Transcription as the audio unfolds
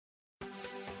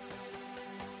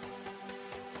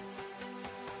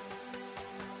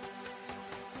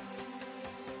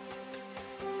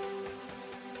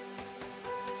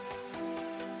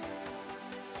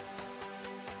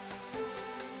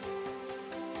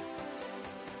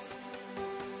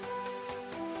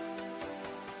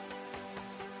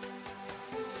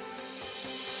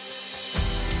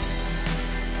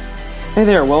Hey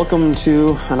there, welcome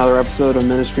to another episode of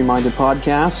Ministry Minded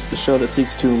Podcast, the show that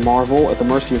seeks to marvel at the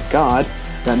mercy of God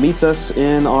that meets us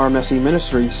in our messy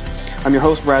ministries. I'm your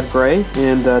host, Brad Gray,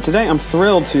 and today I'm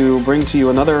thrilled to bring to you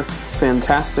another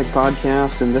fantastic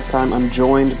podcast, and this time I'm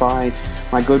joined by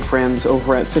my good friends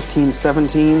over at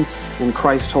 1517 and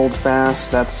Christ Hold Fast.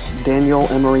 That's Daniel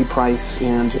Emery Price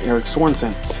and Eric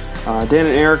Sorensen. Dan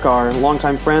and Eric are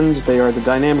longtime friends. They are the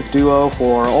dynamic duo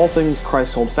for all things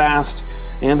Christ Hold Fast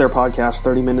and their podcast,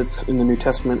 30 Minutes in the New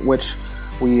Testament, which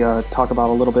we talk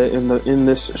about a little bit in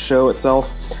this show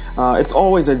itself. It's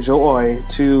always a joy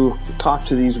to talk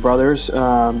to these brothers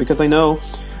because I know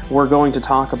we're going to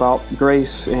talk about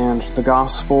grace and the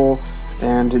gospel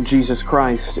and Jesus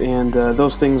Christ, and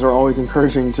those things are always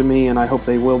encouraging to me, and I hope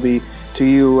they will be to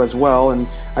you as well. And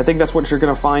I think that's what you're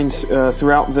going to find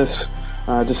throughout this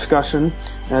discussion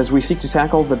as we seek to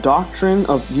tackle the doctrine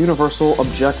of universal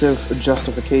objective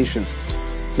justification.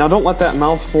 Now, don't let that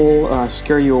mouthful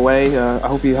scare you away. I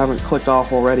hope you haven't clicked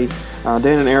off already.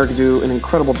 Dan and Eric do an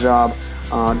incredible job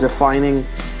defining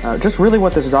just really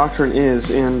what this doctrine is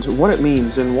and what it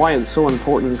means and why it's so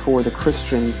important for the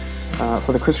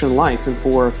Christian life and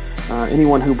for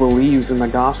anyone who believes in the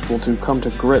gospel to come to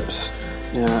grips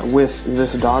with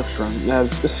this doctrine.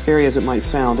 As scary as it might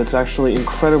sound, it's actually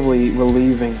incredibly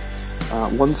relieving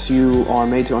once you are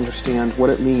made to understand what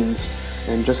it means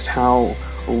and just how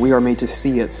we are made to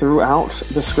see it throughout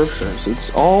the scriptures. It's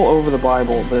all over the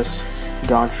Bible, this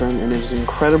doctrine, and it is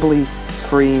incredibly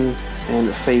freeing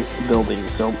and faith-building.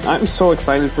 So I'm so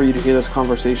excited for you to hear this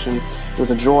conversation. It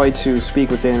was a joy to speak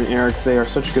with Dan and Eric. They are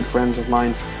such good friends of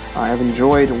mine. I have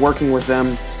enjoyed working with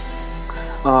them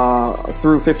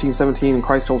through 1517 and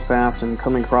Christ Hold Fast and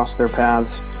coming across their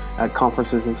paths at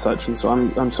conferences and such. And so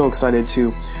I'm so excited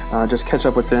to just catch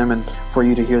up with them and for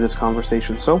you to hear this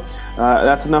conversation. So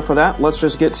that's enough of that. Let's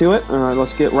just get to it.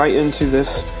 Let's get right into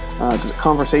this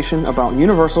conversation about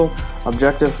universal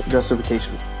objective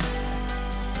justification.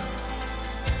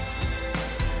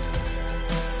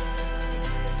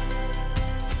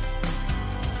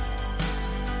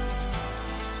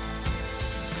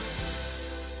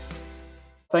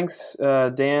 Thanks,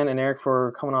 Dan and Eric,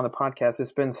 for coming on the podcast.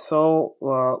 It's been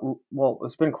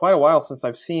it's been quite a while since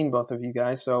I've seen both of you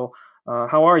guys. So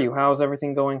how are you? How's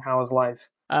everything going? How is life?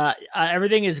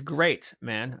 Everything is great,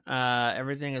 man.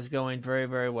 Everything is going very,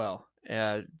 very well.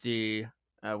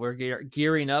 We're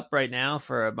gearing up right now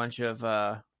for a bunch of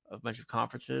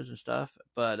conferences and stuff.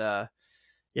 But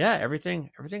yeah, everything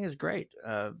is great.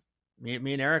 Me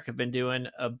and Eric have been doing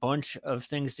a bunch of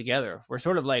things together. We're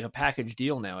sort of like a package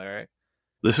deal now, Eric.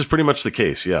 This is pretty much the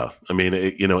case, yeah. I mean,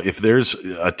 if there's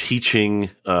a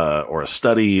teaching or a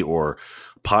study or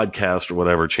podcast or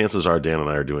whatever, chances are Dan and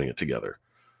I are doing it together.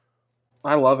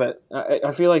 I love it.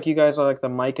 I feel like you guys are like the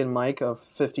Mike and Mike of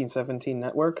 1517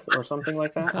 Network or something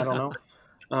like that. I don't know.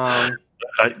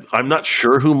 I'm not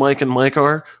sure who Mike and Mike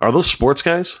are. Are those sports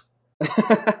guys?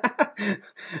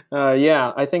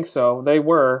 Yeah, I think so. They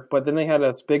were, but then they had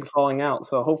a big falling out.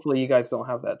 So hopefully you guys don't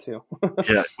have that too.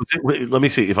 Yeah. Let me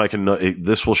see if I can.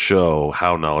 This will show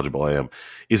how knowledgeable I am.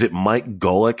 Is it Mike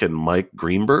Golick and Mike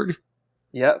Greenberg?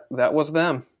 Yep, that was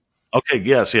them. Okay.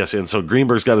 Yes. And so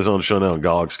Greenberg's got his own show now, and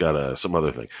Golick's got some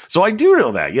other thing. So I do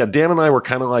know that. Yeah, Dan and I were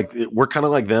kind of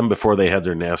like them before they had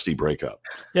their nasty breakup.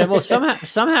 Yeah. Well,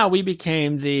 somehow we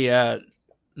became the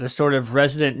sort of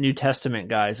resident New Testament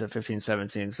guys of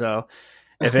 1517. So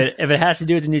if it has to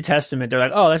do with the New Testament, they're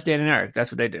like, oh, that's Dan and Eric.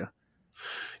 That's what they do.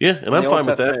 Yeah, and I'm fine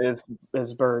with that.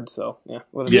 Is Bird, so yeah.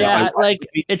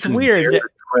 It's weird.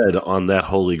 Tread on that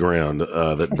holy ground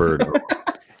that Bird.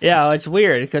 Yeah, it's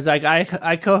weird because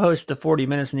I co-host the 40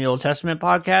 Minutes in the Old Testament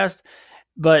podcast,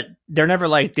 but they're never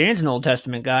like Dan's an Old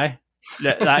Testament guy.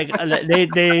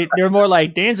 They're more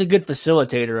like Dan's a good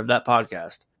facilitator of that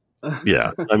podcast. Yeah,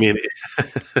 I mean,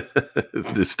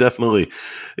 it's definitely,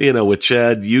 with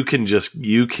Chad, you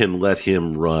can let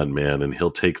him run, man, and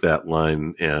he'll take that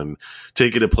line and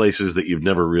take it to places that you've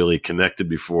never really connected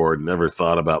before, never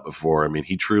thought about before. I mean,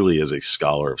 he truly is a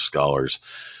scholar of scholars.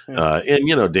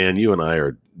 And, Dan, you and I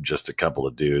are just a couple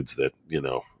of dudes that,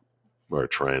 are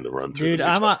trying to run through. Dude,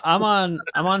 I'm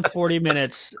on 40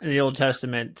 Minutes in the Old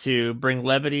Testament to bring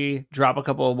levity, drop a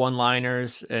couple of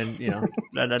one-liners, and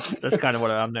that's kind of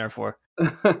what I'm there for.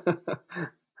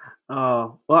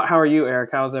 Oh, well, how are you, Eric?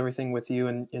 How's everything with you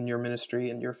and in your ministry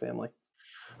and your family?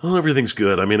 Well, everything's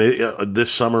good. I mean, this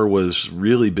summer was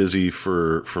really busy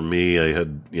for me. I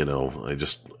had, I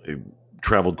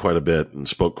traveled quite a bit and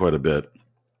spoke quite a bit.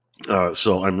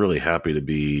 So I'm really happy to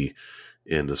be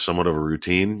into somewhat of a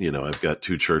routine. I've got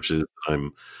two churches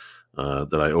I'm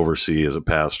that I oversee as a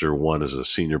pastor. One is a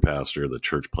senior pastor of the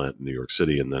church plant in New York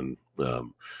City, and then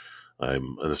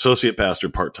I'm an associate pastor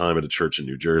part-time at a church in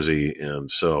New Jersey. And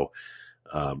so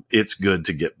it's good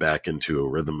to get back into a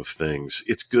rhythm of things.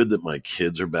 It's good that my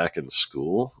kids are back in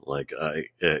school. Like I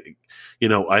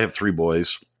have 3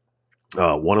 boys.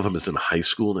 One of them is in high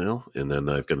school now, and then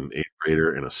I've got an 8th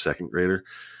grader and a 2nd grader.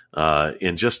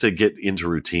 And just to get into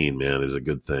routine, man, is a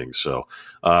good thing. So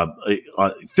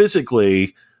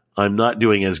physically, I'm not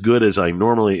doing as good as I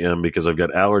normally am because I've got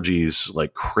allergies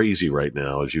like crazy right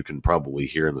now, as you can probably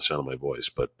hear in the sound of my voice.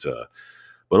 But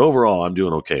overall, I'm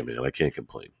doing okay, man. I can't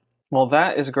complain. Well,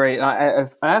 that is great.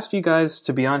 I've asked you guys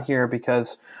to be on here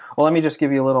because, well, let me just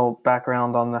give you a little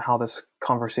background on how this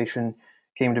conversation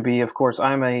came to be. Of course,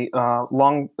 I'm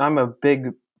a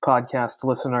big podcast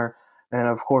listener, and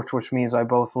of course, which means I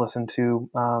both listen to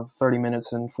 30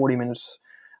 minutes and 40 minutes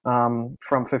from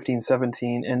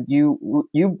 1517. And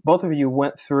you both of you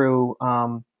went through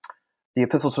the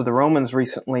Epistle to the Romans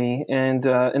recently, and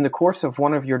in the course of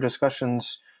one of your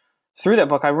discussions through that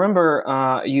book, I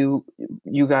remember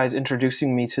you guys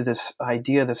introducing me to this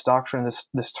idea, this doctrine,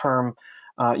 this term,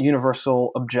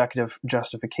 universal objective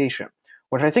justification,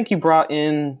 which I think you brought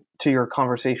in to your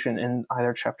conversation in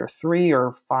either chapter 3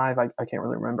 or 5. I can't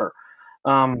really remember.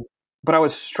 But I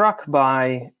was struck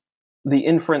by the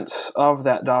inference of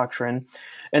that doctrine,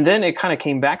 and then it kind of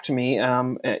came back to me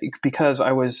because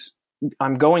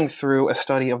I'm going through a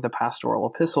study of the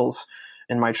pastoral epistles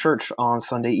in my church on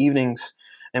Sunday evenings.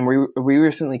 And we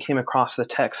recently came across the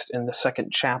text in the 2nd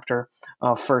chapter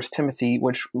of 1 Timothy,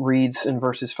 which reads in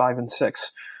verses 5 and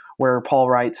 6, where Paul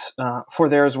writes, "For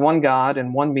there is one God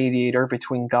and one mediator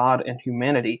between God and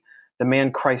humanity, the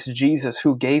man Christ Jesus,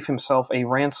 who gave himself a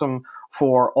ransom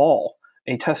for all,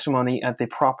 a testimony at the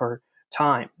proper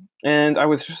time." And I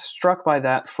was just struck by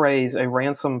that phrase, a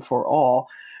ransom for all.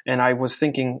 And I was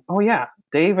thinking, oh yeah,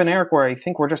 Dave and Eric, where I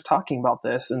think we're just talking about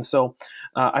this. And so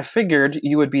I figured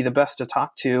you would be the best to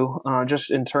talk to just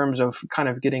in terms of kind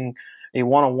of getting a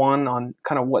one-on-one on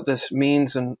kind of what this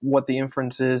means and what the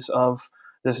inference is of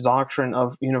this doctrine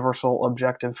of universal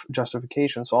objective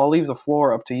justification. So I'll leave the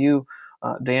floor up to you,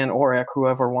 Dan or Eric,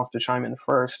 whoever wants to chime in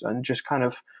first, and just kind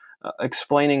of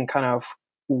explaining kind of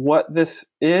what this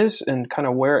is and kind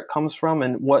of where it comes from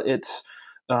and what its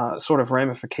sort of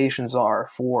ramifications are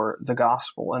for the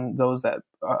gospel and those that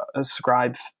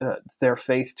ascribe their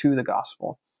faith to the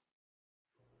gospel.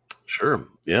 Sure.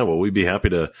 Yeah. Well, we'd be happy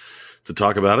to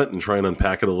talk about it and try and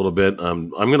unpack it a little bit. I'm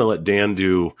going to let Dan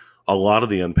do a lot of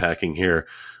the unpacking here.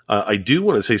 I do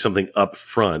want to say something up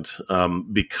front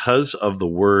because of the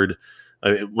word.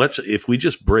 If we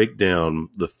just break down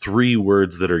the 3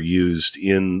 words that are used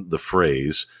in the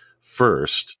phrase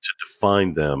first to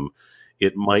define them,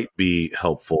 it might be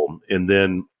helpful. And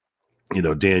then,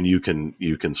 Dan, you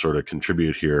can sort of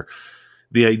contribute here.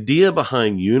 The idea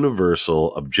behind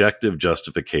universal objective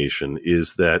justification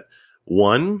is that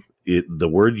the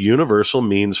word universal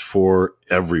means for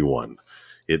everyone.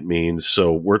 It means,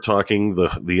 so we're talking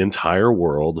the entire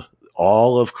world,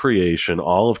 all of creation,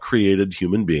 all of created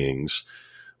human beings.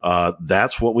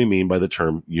 That's what we mean by the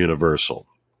term universal.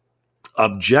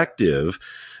 Objective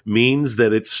means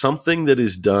that it's something that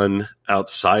is done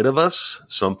outside of us,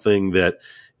 something that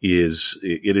is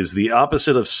the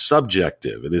opposite of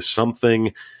subjective. It is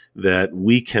something that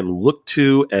we can look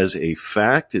to as a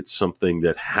fact. It's something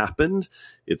that happened.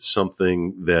 It's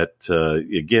something that,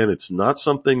 again, it's not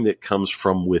something that comes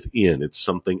from within. It's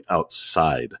something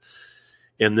outside.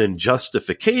 And then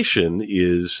justification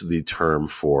is the term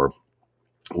for,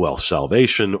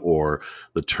 salvation, or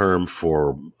the term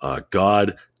for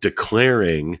God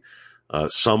declaring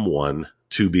someone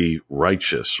to be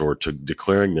righteous, or to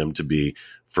declaring them to be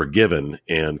forgiven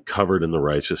and covered in the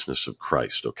righteousness of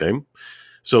Christ. Okay.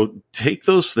 So take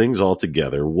those things all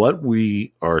together. What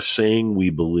we are saying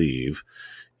we believe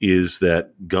is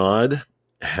that God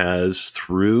has,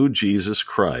 through Jesus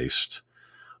Christ,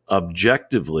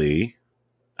 objectively,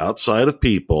 outside of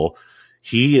people,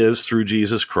 he is, through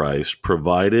Jesus Christ,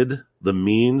 provided the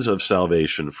means of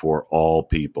salvation for all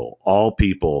people. All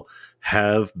people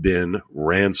have been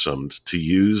ransomed, to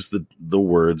use the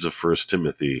words of 1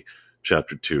 Timothy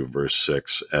chapter 2, verse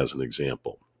 6 as an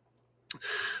example.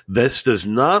 This does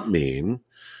not mean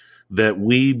that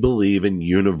we believe in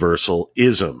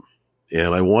universalism.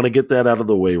 And I want to get that out of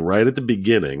the way right at the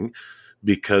beginning,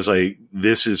 because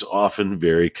this is often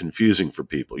very confusing for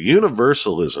people.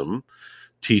 Universalism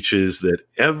teaches that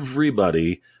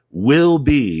everybody will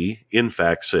be, in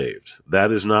fact, saved.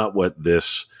 That is not what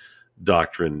this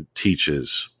doctrine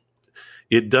teaches.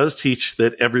 It does teach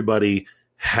that everybody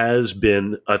has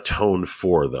been atoned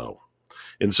for, though.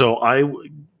 And so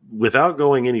without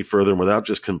going any further and without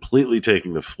just completely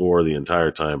taking the floor the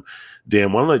entire time,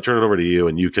 Dan, why don't I turn it over to you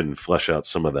and you can flesh out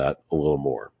some of that a little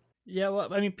more? Yeah,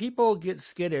 well, I mean, people get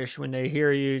skittish when they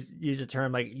hear you use a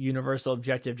term like universal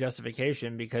objective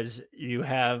justification, because you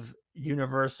have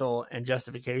universal and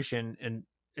justification, and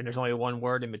there's only one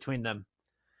word in between them.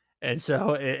 And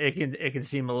so it can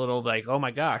seem a little like, oh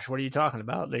my gosh, what are you talking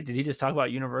about? Like, did he just talk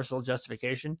about universal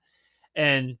justification?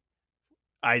 And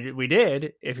we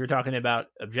did, if you're talking about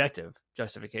objective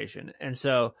justification. And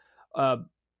so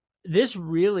this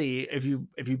really, if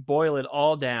you boil it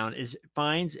all down,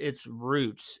 finds its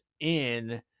roots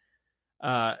in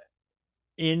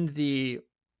the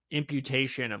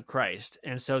imputation of Christ.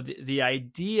 And so the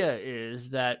idea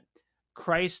is that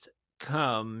Christ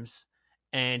comes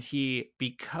and he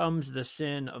becomes the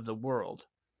sin of the world.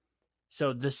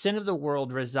 So the sin of the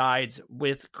world resides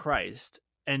with Christ,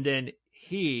 and then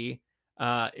he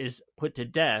is put to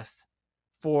death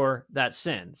for that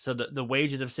sin. So the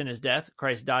wages of sin is death.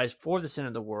 Christ dies for the sin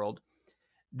of the world.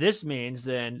 This means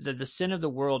then that the sin of the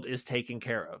world is taken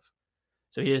care of.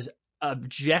 So he is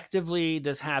objectively,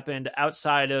 this happened out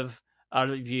of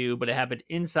view, but it happened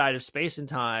inside of space and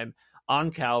time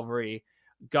on Calvary.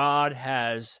 God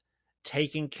has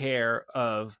taken care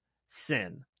of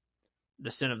sin, the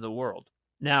sin of the world.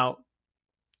 Now,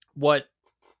 what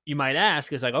you might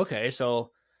ask is like, okay,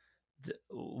 so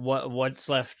what's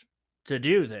left to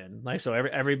do then? Like, so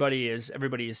everybody is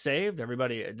saved.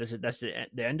 That's the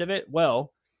end of it.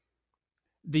 Well,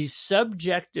 the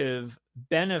subjective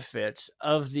benefits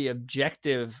of the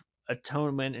objective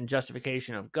atonement and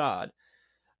justification of God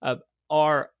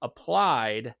are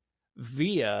applied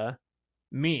via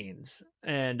means,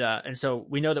 and so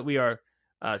we know that we are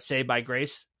saved by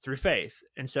grace through faith,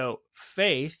 and so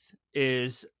faith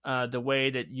is the way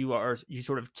that you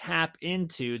sort of tap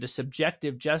into the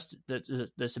subjective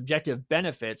the subjective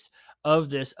benefits of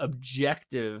this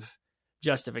objective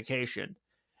justification.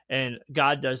 And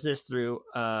God does this through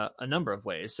a number of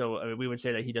ways. So we would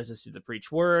say that he does this through the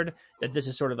preached word, that this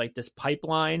is sort of like this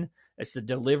pipeline. It's the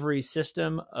delivery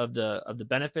system of the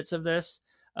benefits of this.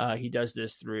 He does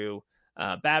this through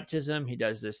baptism. He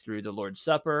does this through the Lord's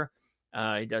Supper.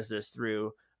 He does this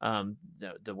through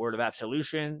the word of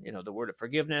absolution, the word of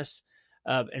forgiveness.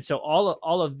 And so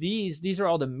all of these are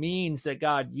all the means that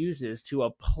God uses to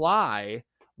apply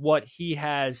what he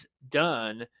has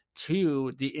done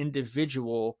to the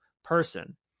individual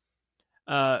person.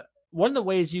 One of the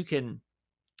ways you can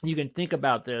think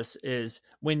about this is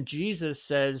when Jesus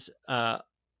says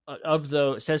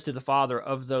says to the Father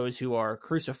of those who are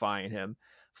crucifying him,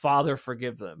 Father,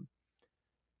 forgive them.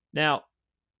 Now,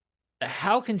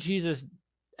 how can Jesus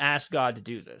ask God to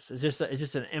do this? Is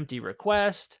this an empty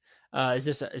request? Is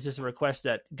this a request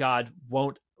that God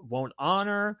won't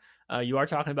honor? You are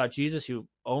talking about Jesus, who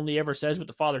only ever says what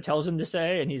the Father tells him to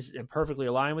say, and he's perfectly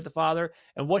aligned with the Father.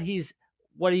 And what he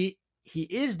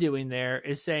is doing there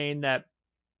is saying that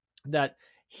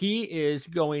he is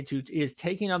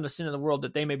taking on the sin of the world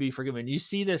that they may be forgiven. You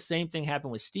see this same thing happen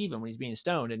with Stephen when he's being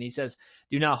stoned, and he says,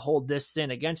 "Do not hold this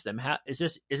sin against them."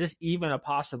 Is this even a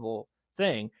possible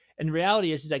thing? And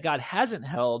reality is that God hasn't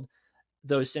held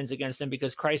those sins against them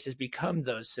because Christ has become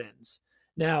those sins.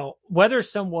 Now, whether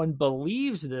someone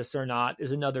believes this or not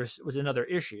was another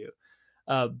issue.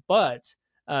 But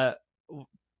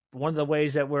one of the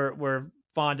ways that we're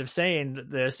fond of saying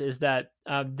this is that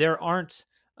there aren't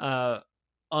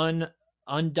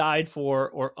undied for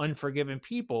or unforgiven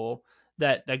people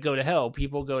that go to hell.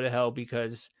 People go to hell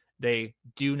because they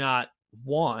do not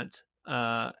want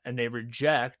and they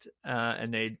reject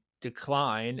and they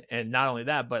decline, and not only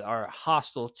that, but are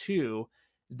hostile to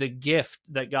the gift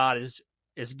that God is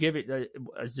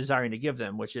desiring to give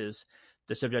them, which is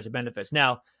the subjective benefits.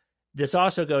 Now, this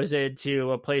also goes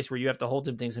into a place where you have to hold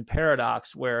some things in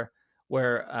paradox, where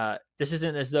this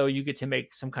isn't as though you get to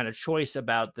make some kind of choice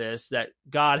about this, that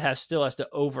God still has to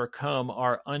overcome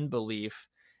our unbelief,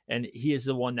 and he is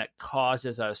the one that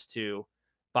causes us to,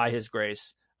 by his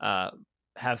grace,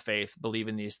 have faith, believe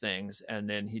in these things, and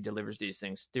then he delivers these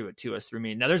things to us through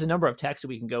me. Now, there's a number of texts that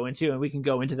we can go into, and we can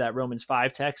go into that Romans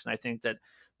 5 text, and I think that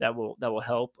will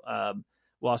help.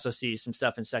 We'll also see some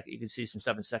stuff in you can see some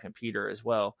stuff in 2 Peter as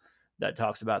well that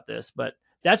talks about this. But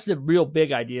that's the real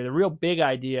big idea. The real big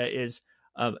idea is,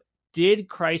 did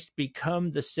Christ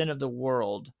become the sin of the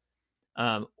world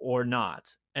or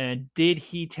not? And did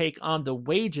he take on the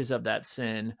wages of that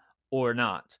sin or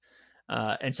not?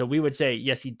 And so we would say,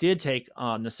 yes, he did take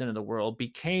on the sin of the world,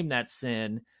 became that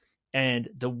sin, and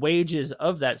the wages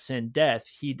of that sin, death,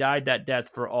 he died that death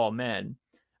for all men.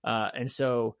 And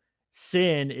so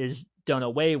sin is done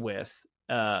away with.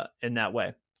 in that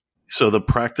way. So one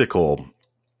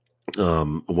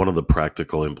of the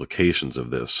practical implications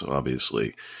of this,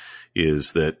 obviously,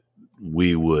 is that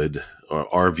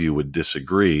our view would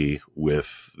disagree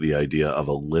with the idea of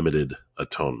a limited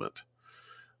atonement.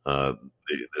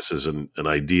 This is an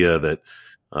idea that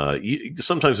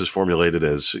sometimes is formulated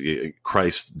as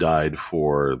Christ died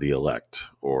for the elect,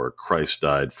 or Christ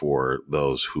died for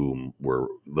those who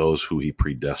he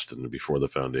predestined before the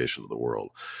foundation of the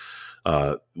world.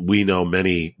 We know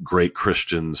many great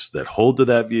Christians that hold to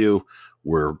that view.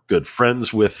 We're good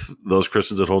friends with those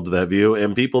Christians that hold to that view,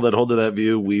 and people that hold to that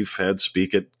view we've had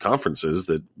speak at conferences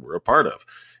that we're a part of.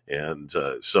 And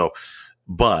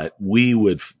but we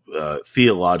would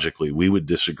theologically, we would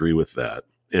disagree with that.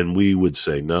 And we would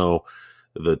say, no,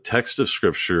 the text of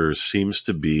Scripture seems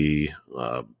to be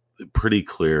pretty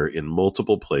clear in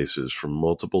multiple places from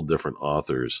multiple different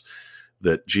authors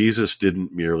that Jesus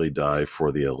didn't merely die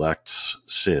for the elect's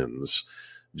sins.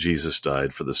 Jesus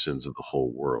died for the sins of the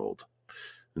whole world.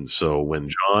 And so when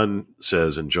John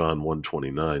says in John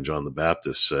 1:29, John the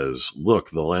Baptist says, look,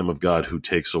 the Lamb of God who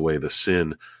takes away the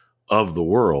sin of the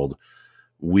world,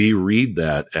 we read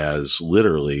that as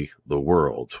literally the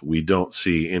world. We don't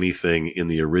see anything in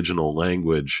the original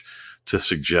language to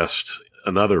suggest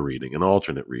another reading, an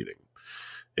alternate reading.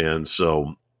 And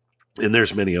so, and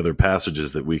there's many other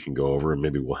passages that we can go over, and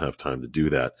maybe we'll have time to do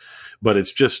that. But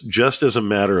it's just as a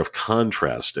matter of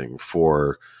contrasting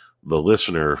for the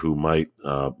listener who might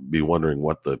be wondering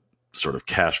what the sort of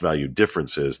cash value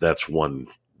difference is. That's one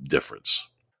difference.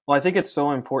 Well, I think it's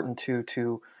so important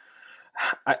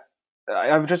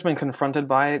I've just been confronted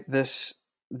by this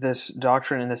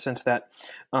doctrine in the sense that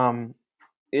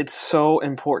it's so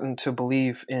important to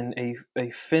believe in a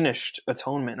finished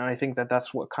atonement, and I think that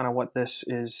that's what this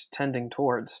is tending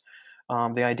towards.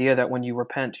 The idea that when you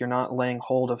repent, you're not laying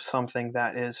hold of something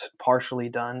that is partially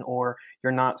done, or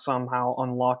you're not somehow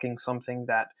unlocking something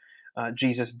that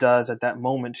Jesus does at that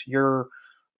moment. You're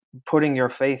putting your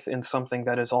faith in something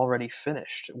that is already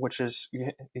finished,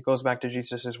 it goes back to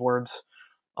Jesus's words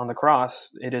on the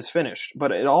cross, it is finished.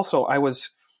 But it also,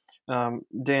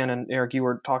 Dan and Eric, you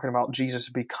were talking about Jesus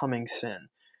becoming sin.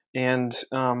 And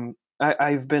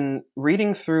I've been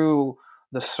reading through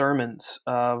the sermons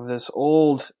of this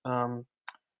old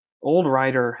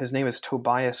writer. His name is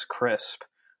Tobias Crisp,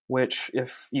 which,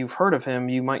 if you've heard of him,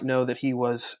 you might know that he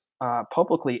was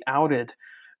publicly outed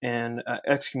and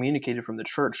excommunicated from the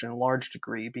church in a large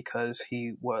degree because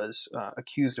he was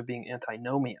accused of being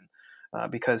antinomian.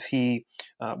 Because he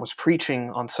was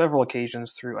preaching on several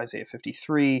occasions through Isaiah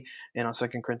 53 and on 2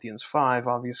 Corinthians 5,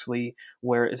 obviously,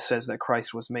 where it says that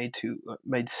Christ was made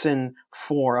sin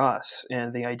for us,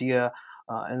 and the idea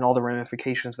and all the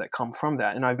ramifications that come from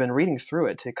that. And I've been reading through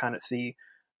it to kind of see,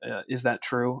 is that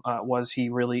true? Was he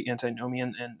really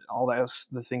antinomian, and all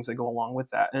the things that go along with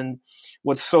that? And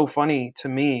what's so funny to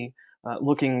me,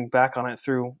 looking back on it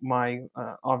through my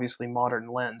obviously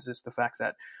modern lens, is the fact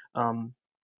that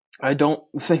I don't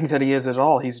think that he is at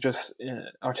all. He's just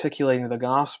articulating the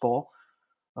gospel,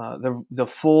 the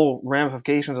full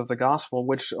ramifications of the gospel,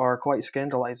 which are quite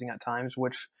scandalizing at times,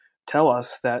 which tell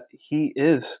us that he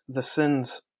is the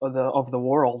sins of the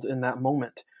world in that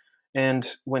moment. And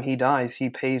when he dies, he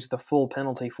pays the full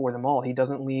penalty for them all. He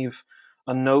doesn't leave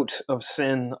a note of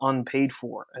sin unpaid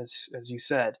for, as you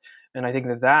said. And I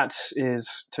think that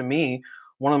is, to me,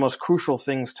 one of the most crucial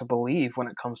things to believe when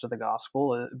it comes to the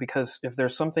gospel, because if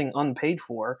there's something unpaid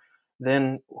for,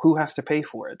 then who has to pay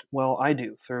for it? Well, I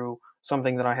do, through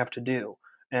something that I have to do.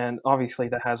 And obviously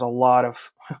that has a lot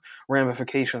of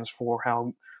ramifications for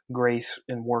how grace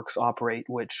and works operate,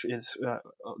 which is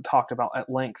talked about at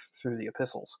length through the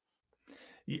epistles.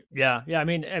 Yeah. I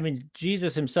mean,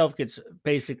 Jesus himself gets,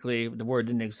 basically, the word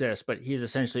didn't exist, but he's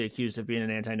essentially accused of being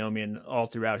an antinomian all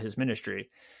throughout his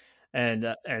ministry. And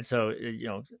so,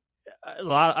 a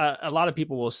lot of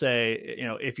people will say,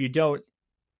 if you don't,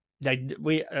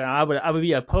 I would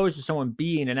be opposed to someone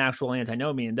being an actual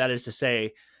antinomian. That is to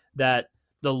say that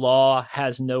the law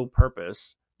has no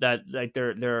purpose, that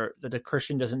that the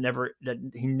Christian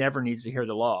he never needs to hear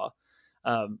the law.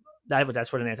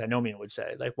 That's what an antinomian would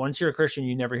say. Like, once you're a Christian,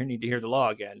 you never need to hear the law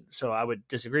again. So I would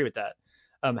disagree with that.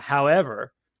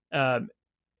 However,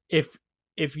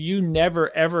 if you never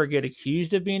ever get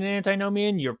accused of being an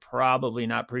antinomian, you're probably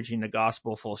not preaching the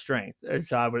gospel full strength.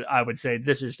 So I would say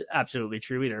this is absolutely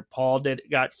true. Either Paul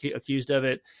got accused of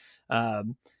it,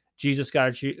 Jesus got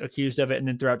accused of it, and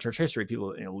then throughout church history,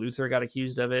 people, Luther got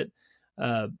accused of it.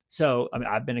 So I mean,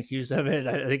 I've been accused of it.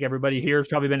 I think everybody here has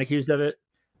probably been accused of it.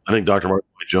 I think Dr. Martin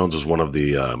Lloyd-Jones was one of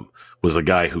was the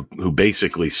guy who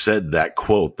basically said that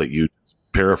quote that you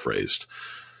paraphrased.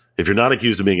 If you're not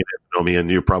accused of being an antinomian,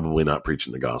 you're probably not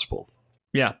preaching the gospel.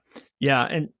 Yeah.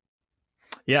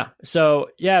 So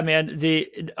yeah, man,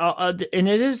 and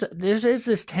there's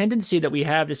this tendency that we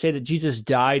have to say that Jesus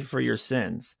died for your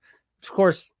sins. Of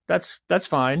course, that's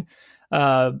fine.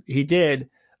 He did,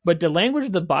 but the language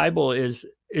of the Bible is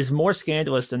more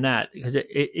scandalous than that, because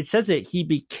it says that he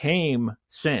became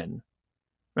sin,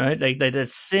 right? Like that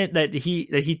sin, that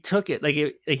he took it,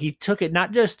 he took it,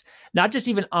 not just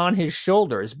even on his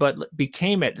shoulders, but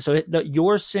became it. So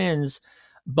your sins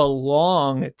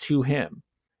belong to him.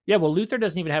 Yeah, well, Luther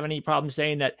doesn't even have any problem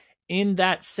saying that in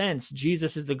that sense,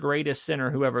 Jesus is the greatest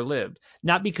sinner who ever lived.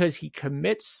 Not because he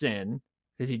commits sin,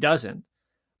 because he doesn't,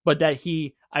 but that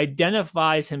he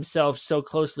identifies himself so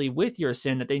closely with your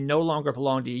sin that they no longer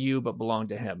belong to you, but belong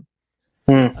to him.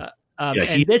 And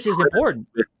this is important.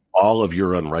 All of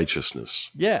your unrighteousness.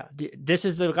 Yeah, this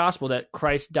is the gospel, that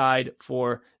Christ died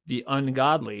for the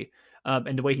ungodly.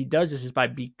 And the way he does this is by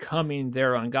becoming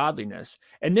their ungodliness.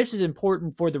 And this is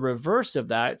important for the reverse of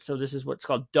that. So this is what's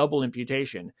called double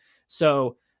imputation.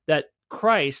 So that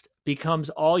Christ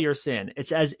becomes all your sin.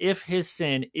 It's as if his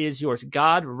sin is yours.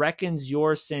 God reckons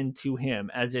your sin to him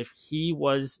as if he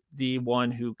was the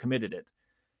one who committed it.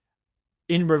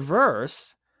 In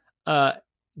reverse,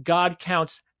 God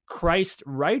counts Christ's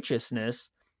righteousness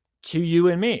to you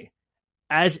and me,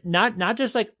 as not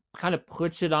just like kind of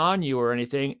puts it on you or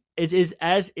anything. It is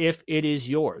as if it is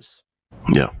yours.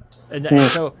 Yeah. And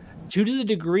so to the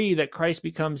degree that Christ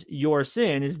becomes your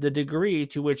sin is the degree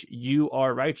to which you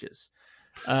are righteous.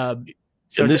 So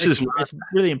and this it's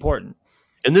really important.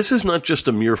 And this is not just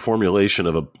a mere formulation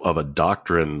of a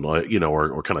doctrine,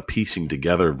 or kind of piecing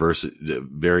together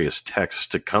various texts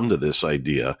to come to this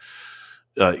idea.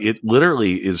 It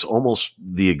literally is almost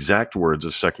the exact words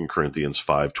of 2 Corinthians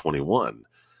 5:21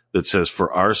 that says,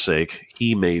 "For our sake,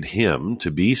 he made him to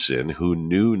be sin who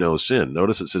knew no sin."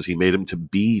 Notice it says he made him to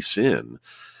be sin.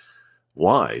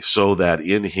 Why? So that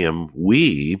in him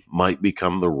we might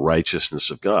become the righteousness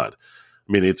of God.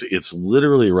 I mean, it's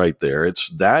literally right there.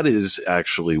 That is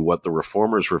actually what the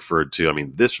Reformers referred to. I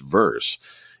mean, this verse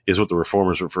is what the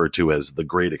Reformers referred to as the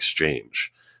great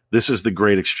exchange. This is the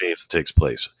great exchange that takes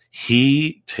place.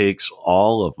 He takes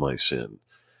all of my sin,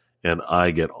 and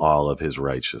I get all of his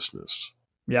righteousness.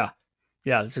 Yeah,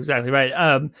 that's exactly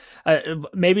right.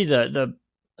 Maybe the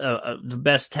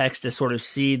best text to sort of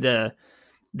see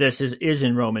this is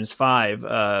in Romans 5,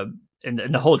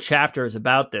 and the whole chapter is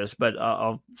about this. But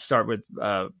I'll start with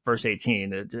verse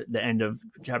 18, the end of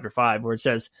chapter 5, where it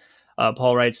says,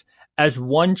 Paul writes, "As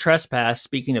one trespass,"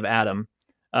 speaking of Adam,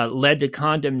 led to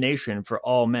condemnation for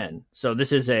all men. So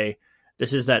this is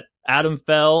that Adam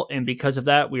fell, and because of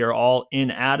that, we are all in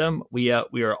Adam. We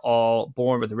are all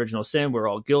born with original sin. We're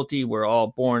all guilty. We're all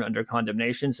born under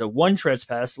condemnation. So one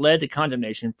trespass led to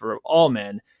condemnation for all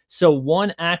men. So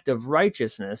one act of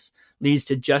righteousness leads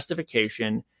to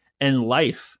justification and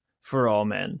life for all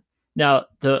men. Now,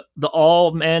 the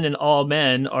all men and all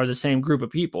men are the same group of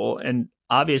people, and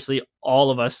obviously all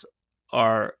of us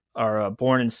are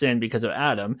born in sin because of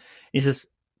Adam. He says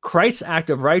Christ's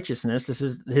act of righteousness, this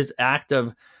is his act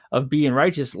of being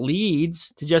righteous,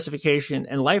 leads to justification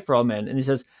and life for all men. And he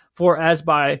says, "For as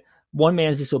by one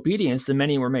man's disobedience the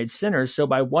many were made sinners, so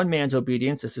by one man's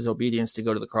obedience," this is obedience to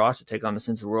go to the cross to take on the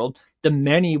sins of the world, "the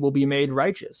many will be made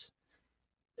righteous."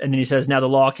 And then he says, "Now the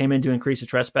law came in to increase the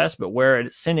trespass, but where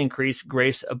sin increased,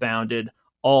 grace abounded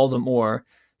all the more,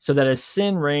 so that as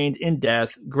sin reigned in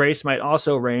death, grace might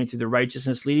also reign through the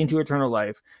righteousness leading to eternal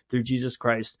life through Jesus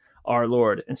Christ our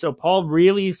Lord." And so Paul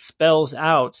really spells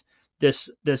out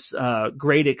this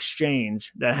great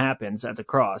exchange that happens at the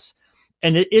cross.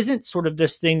 And it isn't sort of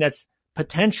this thing that's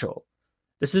potential.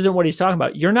 This isn't what he's talking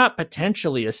about. You're not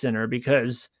potentially a sinner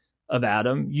because of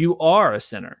Adam. You are a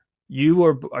sinner. You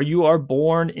are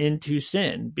born into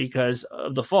sin because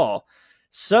of the fall.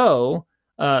 So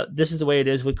this is the way it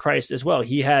is with Christ as well.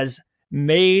 He has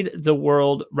made the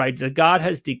world right. God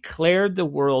has declared the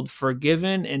world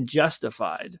forgiven and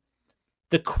justified.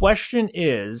 The question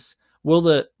is, will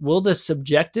the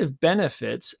subjective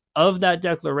benefits of that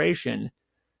declaration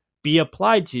be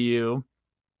applied to you?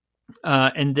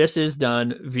 And this is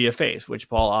done via faith, which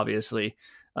Paul obviously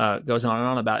goes on and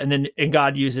on about. And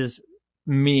God uses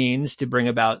means to bring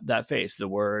about that faith, the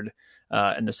word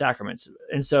and the sacraments.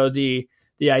 And so the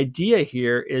idea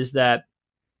here is that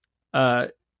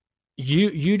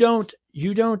you don't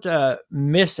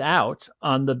miss out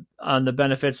on the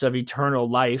benefits of eternal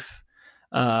life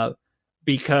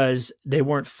because they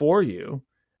weren't for you.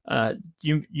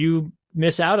 You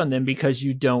miss out on them because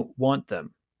you don't want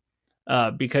them,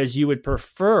 because you would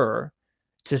prefer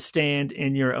to stand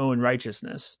in your own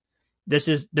righteousness. this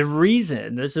is the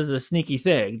reason, this is a sneaky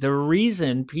thing. The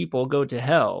reason people go to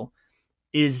hell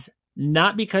is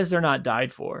not because they're not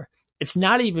died for. It's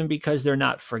not even because they're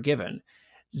not forgiven.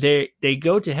 They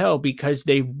go to hell because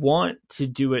they want to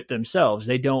do it themselves.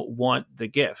 They don't want the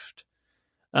gift.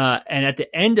 And at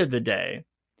the end of the day,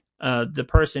 the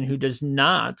person who does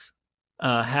not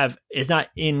is not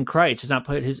in Christ, has not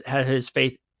had his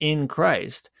faith in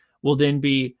Christ, will then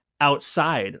be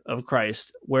outside of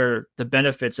Christ, where the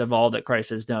benefits of all that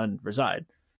Christ has done reside.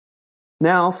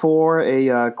 Now for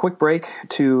a quick break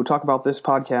to talk about this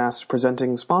podcast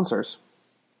presenting sponsors.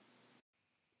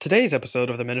 Today's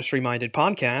episode of the Ministry Minded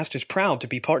Podcast is proud to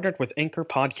be partnered with Anchor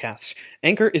Podcasts.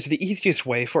 Anchor is the easiest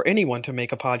way for anyone to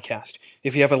make a podcast.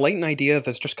 If you have a latent idea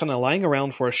that's just kind of lying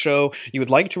around for a show you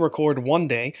would like to record one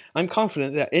day, I'm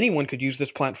confident that anyone could use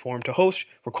this platform to host,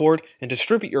 record, and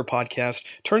distribute your podcast,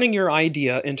 turning your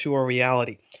idea into a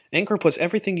reality. Anchor puts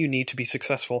everything you need to be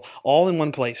successful all in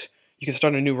one place. You can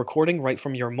start a new recording right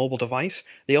from your mobile device.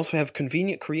 They also have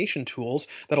convenient creation tools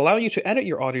that allow you to edit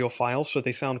your audio files so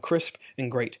they sound crisp and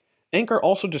great. Anchor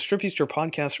also distributes your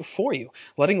podcast for you,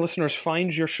 letting listeners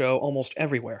find your show almost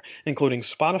everywhere, including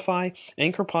Spotify,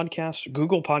 Anchor Podcasts,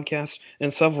 Google Podcasts,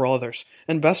 and several others.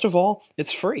 And best of all,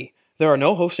 it's free. There are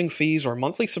no hosting fees or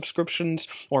monthly subscriptions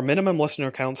or minimum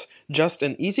listener counts, just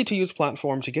an easy-to-use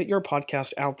platform to get your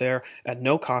podcast out there at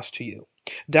no cost to you.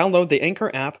 Download the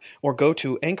Anchor app or go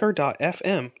to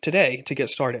anchor.fm today to get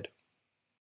started.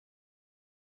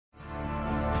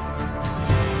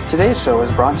 Today's show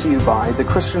is brought to you by the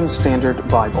Christian Standard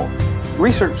Bible.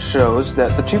 Research shows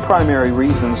that the two primary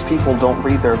reasons people don't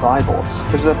read their Bible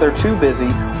is that they're too busy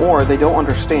or they don't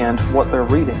understand what they're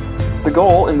reading. The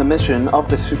goal and the mission of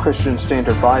the Christian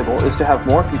Standard Bible is to have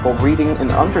more people reading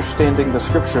and understanding the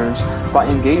Scriptures by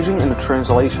engaging in a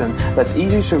translation that's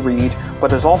easy to read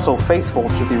but is also faithful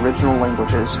to the original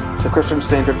languages. The Christian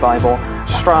Standard Bible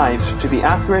strives to be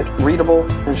accurate, readable,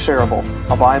 and shareable.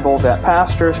 A Bible that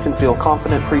pastors can feel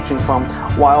confident preaching from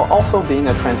while also being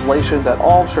a translation that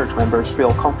all church members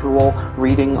feel comfortable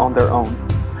reading on their own.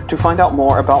 To find out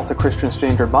more about the Christian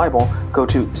Standard Bible, go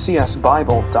to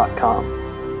csbible.com.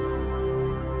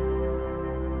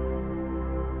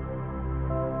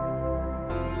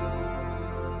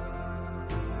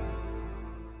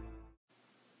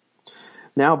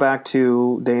 Now back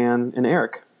to Dan and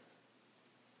Eric.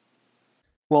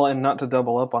 Well, and not to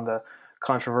double up on the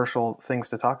controversial things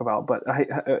to talk about, but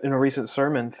in a recent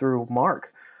sermon through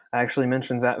Mark, I actually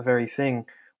mentioned that very thing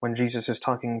when Jesus is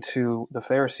talking to the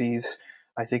Pharisees.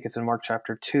 I think it's in Mark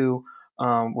chapter 2,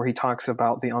 where he talks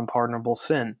about the unpardonable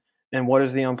sin. And what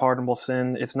is the unpardonable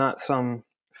sin? It's not some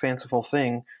fanciful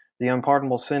thing. The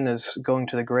unpardonable sin is going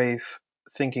to the grave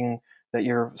thinking that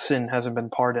your sin hasn't been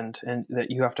pardoned and that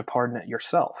you have to pardon it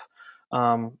yourself.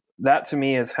 That to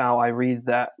me is how I read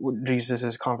that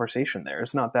Jesus' conversation there.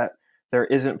 It's not that there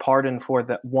isn't pardon for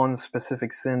that one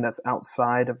specific sin that's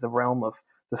outside of the realm of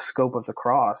the scope of the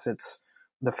cross. It's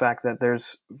the fact that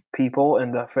there's people,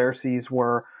 and the Pharisees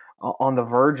were on the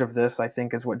verge of this, I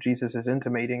think is what Jesus is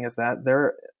intimating, is that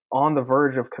they're on the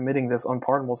verge of committing this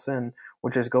unpardonable sin,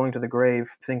 which is going to the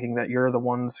grave, thinking that you're the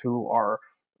ones who are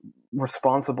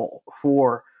responsible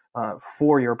for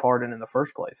your pardon in the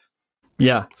first place.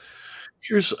 Yeah.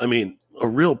 Here's, a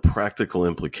real practical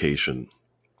implication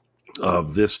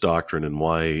of this doctrine and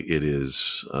why it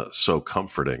is so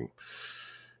comforting.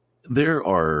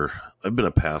 I've been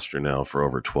a pastor now for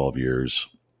over 12 years,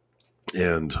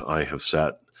 and I have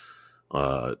sat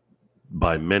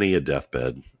by many a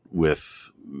deathbed with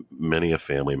many a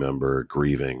family member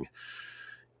grieving.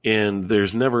 And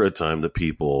there's never a time that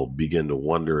people begin to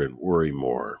wonder and worry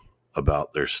more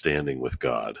about their standing with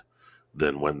God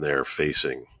than when they're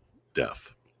facing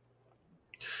death.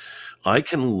 I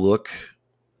can look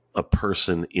a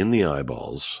person in the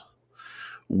eyeballs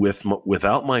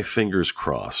without my fingers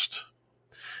crossed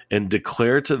and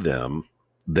declare to them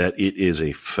that it is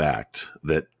a fact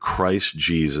that Christ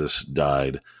Jesus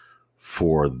died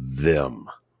for them,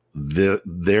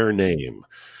 their name.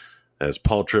 As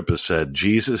Paul Tripp has said,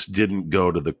 Jesus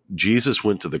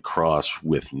went to the cross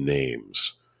with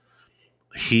names.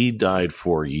 He died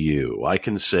for you. I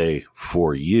can say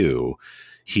for you,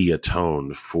 he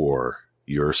atoned for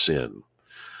your sin.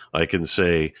 I can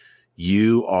say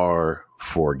you are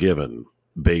forgiven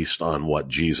based on what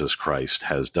Jesus Christ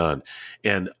has done,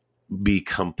 and be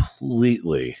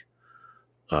completely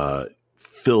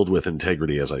filled with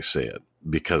integrity as I say it,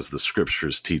 because the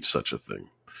scriptures teach such a thing.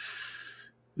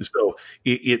 So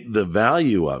the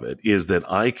value of it is that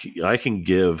I can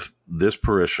give this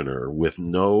parishioner with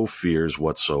no fears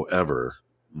whatsoever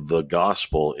the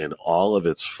gospel in all of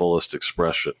its fullest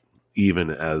expression. even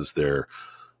as they're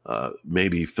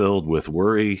maybe filled with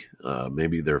worry,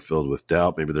 maybe they're filled with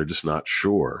doubt, maybe they're just not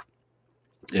sure.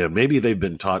 And maybe they've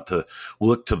been taught to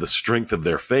look to the strength of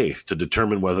their faith to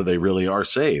determine whether they really are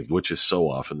saved, which is so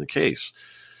often the case.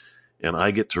 And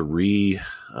I get to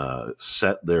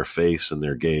reset their face and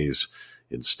their gaze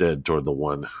instead toward the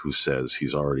one who says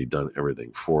he's already done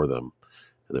everything for them.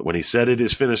 And that when he said it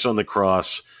is finished on the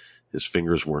cross, his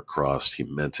fingers weren't crossed. He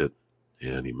meant it,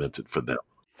 and he meant it for them.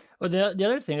 Well, the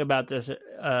other thing about this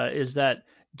is that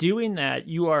doing that,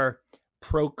 you are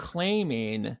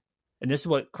proclaiming, and this is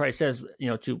what Christ says,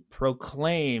 to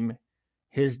proclaim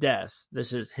his death.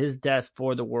 This is his death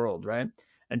for the world, right?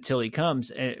 Until he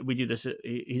comes. And we do this,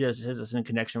 he does this in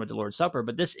connection with the Lord's Supper,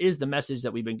 but this is the message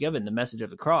that we've been given, the message of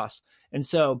the cross. And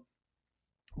so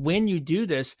when you do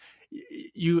this,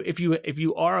 if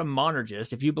you are a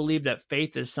monergist, if you believe that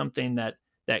faith is something that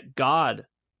God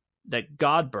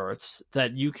births,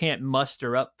 that you can't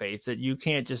muster up faith, that you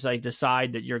can't just like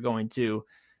decide that you're going to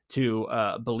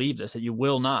believe this, that you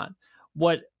will not.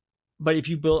 But if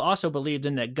you also believe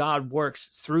then that God works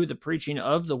through the preaching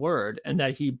of the word, and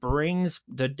that he brings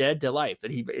the dead to life,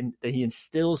 that he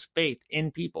instills faith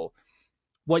in people,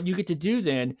 what you get to do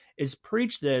then is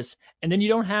preach this, and then you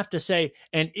don't have to say,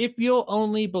 and if you'll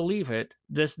only believe it,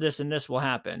 this, and this will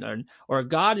happen, or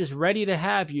God is ready to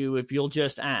have you if you'll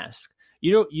just ask.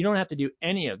 You don't have to do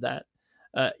any of that.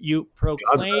 You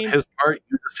proclaim God's his part.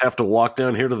 You just have to walk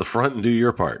down here to the front and do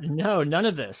your part. No, none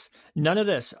of this. None of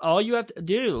this. All you have to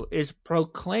do is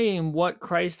proclaim what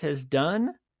Christ has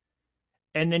done,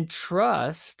 and then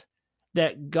trust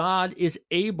that God is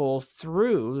able,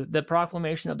 through the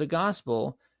proclamation of the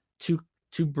gospel,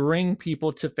 to bring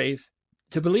people to faith,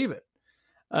 to believe it.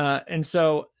 And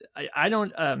so I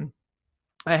don't.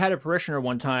 I had a parishioner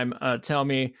one time tell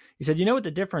me, he said, what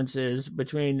the difference is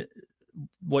between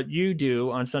what you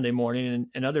do on Sunday morning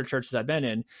and other churches I've been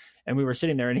in. And we were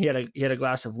sitting there, and he had a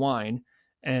glass of wine,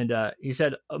 and he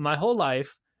said, my whole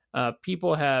life,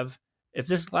 people have, if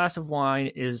this glass of wine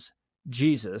is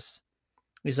Jesus,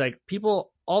 he's like,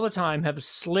 people all the time have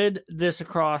slid this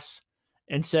across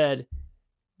and said,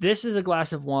 this is a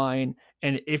glass of wine,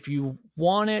 and if you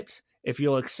want it, if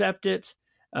you'll accept it,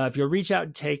 if you'll reach out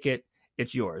and take it,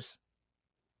 it's yours.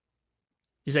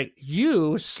 He's like,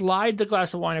 you slide the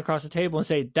glass of wine across the table and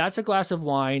say, that's a glass of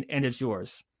wine and it's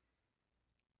yours.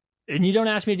 And you don't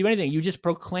ask me to do anything. You just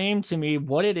proclaim to me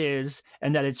what it is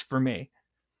and that it's for me.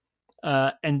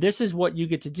 And this is what you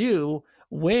get to do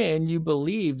when you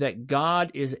believe that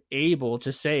God is able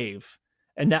to save,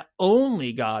 and that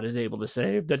only God is able to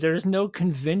save, that there's no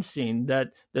convincing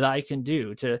that I can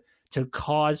do to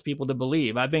cause people to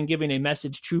believe. I've been giving a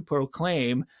message to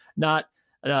proclaim, not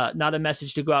a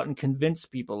message to go out and convince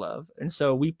people of. And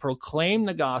so we proclaim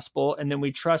the gospel, and then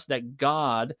we trust that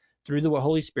God, through the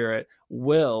Holy Spirit,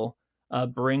 will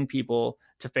bring people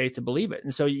to faith to believe it.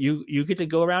 And so you get to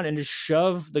go around and just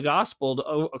shove the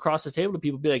gospel across the table to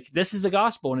people, be like, this is the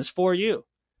gospel and it's for you.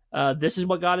 This is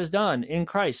what God has done in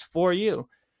Christ for you.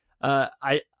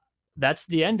 That's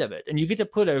the end of it. And you get to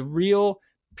put a real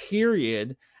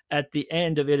period at the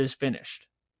end of it is finished.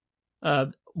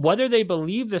 Whether they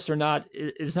believe this or not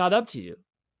is not up to you.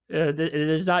 It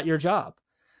is not your job.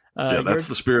 That's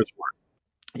the Spirit's work.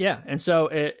 Yeah, and so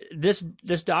this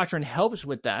doctrine helps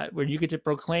with that, where you get to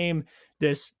proclaim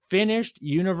this finished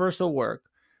universal work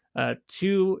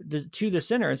to the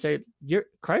sinner and say,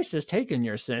 Christ has taken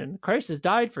your sin. Christ has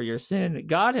died for your sin.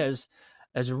 God has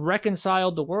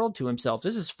reconciled the world to himself.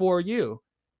 This is for you.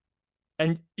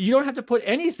 And you don't have to put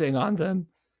anything on them.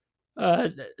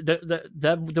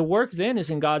 The work then is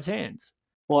in God's hands.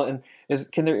 Well,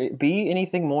 and can there be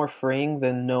anything more freeing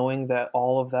than knowing that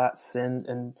all of that sin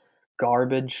and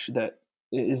garbage that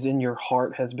is in your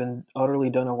heart has been utterly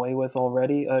done away with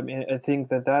already? I mean, I think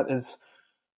that is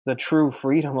the true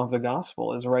freedom of the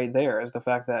gospel, is right there, is the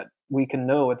fact that we can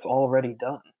know it's already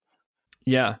done.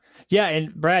 Yeah.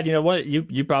 And Brad, you know what?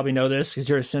 You probably know this because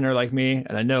you're a sinner like me,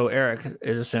 and I know Eric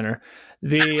is a sinner.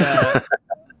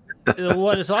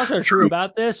 What is also true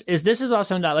about this is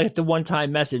also not like the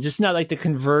one-time message. It's not like the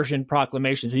conversion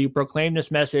proclamation. So you proclaim this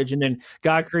message, and then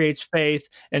God creates faith,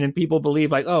 and then people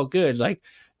believe like, oh, good, like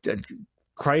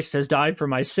Christ has died for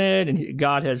my sin, and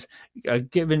God has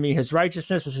given me his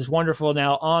righteousness. This is wonderful.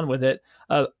 Now on with it.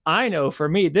 I know for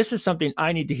me, this is something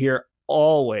I need to hear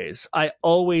always. I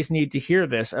always need to hear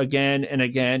this again and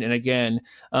again and again,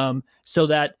 so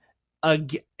that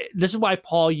this is why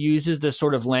Paul uses this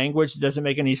sort of language that doesn't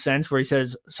make any sense, where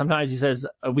sometimes he says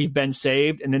we've been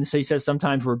saved, and then he says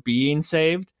sometimes we're being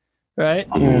saved, right?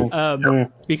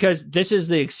 Because this is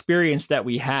the experience that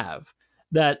we have.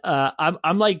 that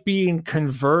I'm like being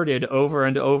converted over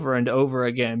and over and over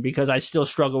again, because I still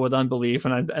struggle with unbelief,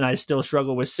 and I still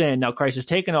struggle with sin. Now Christ has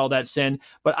taken all that sin,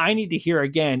 but I need to hear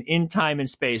again in time and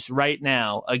space right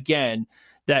now again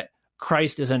that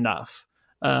Christ is enough,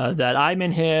 that I'm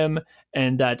in him,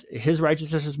 and that his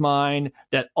righteousness is mine,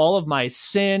 that all of my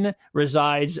sin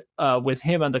resides with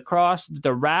him on the cross.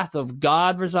 The wrath of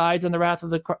God resides on the wrath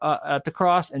of at the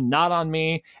cross and not on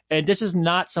me. And this is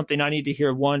not something I need to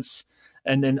hear once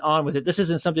and then on with it. This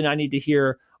isn't something I need to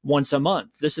hear once a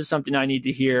month. This is something I need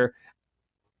to hear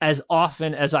as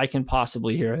often as I can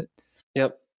possibly hear it.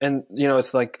 Yep. And,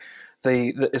 it's like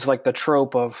it's like the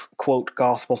trope of, quote,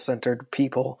 gospel-centered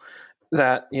people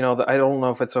that, I don't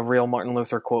know if it's a real Martin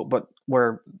Luther quote, but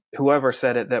where whoever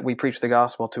said it, that we preach the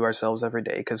gospel to ourselves every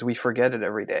day because we forget it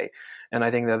every day. And I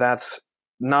think that that's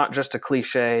not just a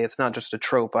cliche. It's not just a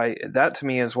trope. That to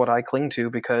me is what I cling to,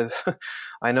 because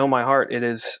I know my heart, it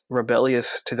is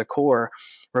rebellious to the core,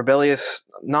 rebellious,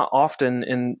 not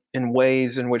often in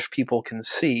ways in which people can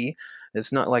see.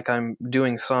 It's not like I'm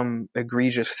doing some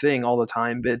egregious thing all the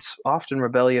time, but it's often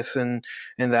rebellious in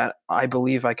that I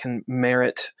believe I can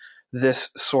merit this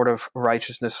sort of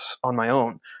righteousness on my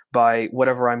own by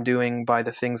whatever I'm doing, by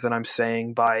the things that I'm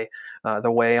saying, by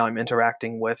the way I'm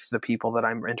interacting with the people that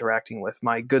I'm interacting with.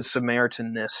 My good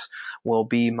Samaritanness will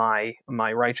be my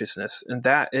righteousness. And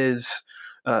that is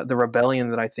the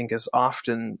rebellion that I think is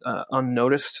often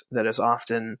unnoticed, that is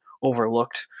often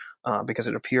overlooked because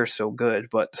it appears so good.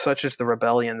 But such is the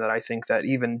rebellion that I think that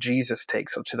even Jesus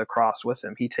takes to the cross with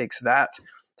him. He takes that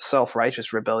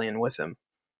self-righteous rebellion with him.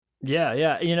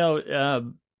 Yeah.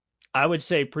 I would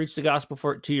say preach the gospel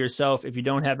to yourself if you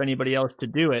don't have anybody else to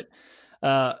do it.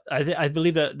 I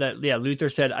believe that Luther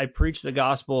said, I preach the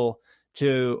gospel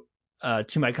to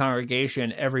my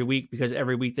congregation every week because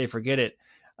every week they forget it.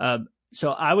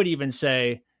 So I would even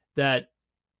say that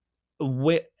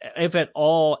if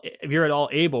you're at all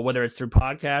able, whether it's through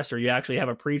podcasts or you actually have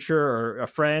a preacher or a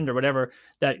friend or whatever,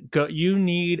 you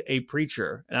need a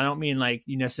preacher. And I don't mean like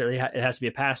you necessarily it has to be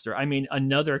a pastor. I mean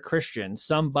another Christian,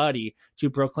 somebody to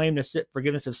proclaim the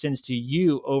forgiveness of sins to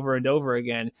you over and over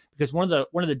again. Because one of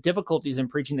the difficulties in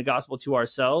preaching the gospel to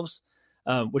ourselves,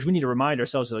 which we need to remind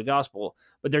ourselves of the gospel,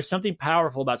 but there's something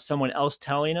powerful about someone else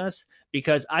telling us,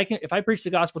 because if I preach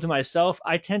the gospel to myself,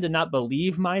 I tend to not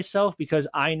believe myself because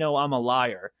I know I'm a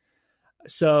liar.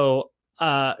 So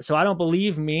I don't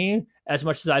believe me as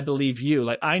much as I believe you.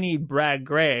 Like I need Brad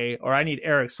Gray, or I need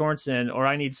Eric Sorensen, or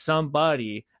I need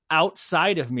somebody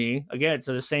outside of me. Again,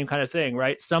 so the same kind of thing,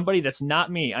 right? Somebody that's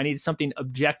not me. I need something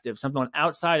objective, someone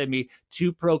outside of me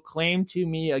to proclaim to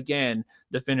me again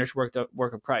the finished work of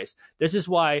Christ. This is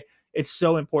why it's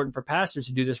so important for pastors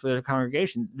to do this for their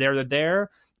congregation. They're there.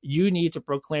 You need to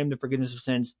proclaim the forgiveness of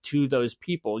sins to those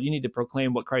people. You need to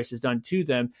proclaim what Christ has done to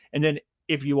them. And then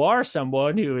if you are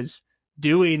someone who is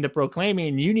doing the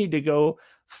proclaiming, you need to go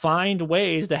find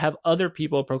ways to have other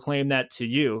people proclaim that to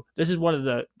you. This is one of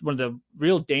the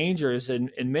real dangers in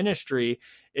ministry,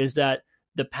 is that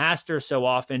the pastor so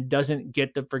often doesn't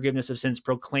get the forgiveness of sins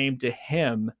proclaimed to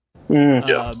him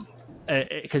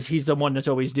because he's the one that's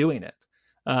always doing it.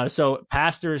 So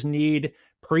pastors need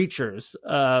preachers.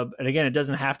 And again, it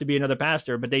doesn't have to be another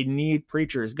pastor, but they need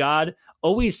preachers. God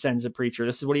always sends a preacher.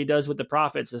 This is what he does with the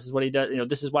prophets. This is what he does.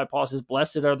 This is why Paul says,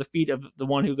 blessed are the feet of the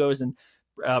one who goes and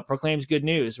proclaims good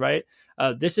news, right?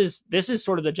 This is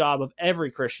sort of the job of every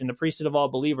Christian, the priesthood of all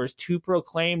believers, to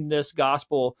proclaim this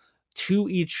gospel to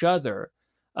each other,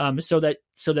 so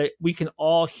that we can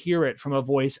all hear it from a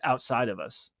voice outside of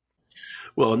us.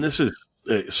 Well, and this is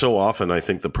so often, I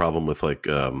think the problem with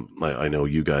I know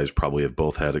you guys probably have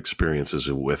both had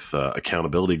experiences with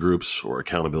accountability groups or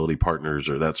accountability partners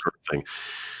or that sort of thing.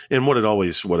 And what it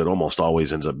almost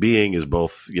always ends up being is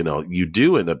both, you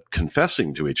do end up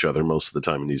confessing to each other most of the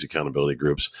time in these accountability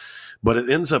groups, but it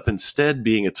ends up instead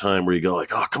being a time where you go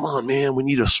like, oh, come on, man, we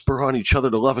need to spur on each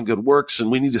other to love and good works, and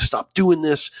we need to stop doing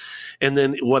this. And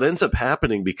then what ends up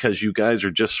happening, because you guys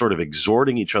are just sort of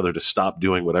exhorting each other to stop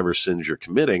doing whatever sins you're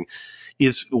committing,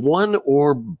 is one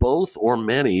or both or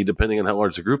many, depending on how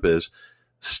large the group is,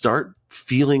 start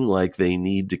feeling like they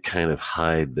need to kind of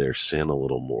hide their sin a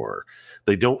little more.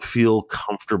 They don't feel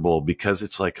comfortable because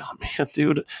it's like, oh man,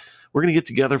 dude, we're going to get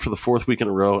together for the fourth week in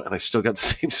a row and I still got the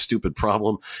same stupid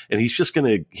problem. And he's just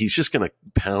going to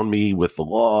pound me with the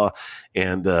law.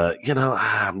 And,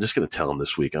 I'm just going to tell him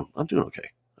this week, I'm doing okay.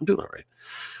 I'm doing all right.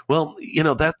 Well,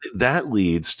 that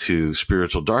leads to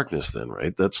spiritual darkness then,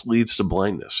 right? That leads to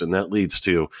blindness, and that leads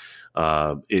to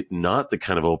it not the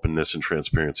kind of openness and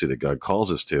transparency that God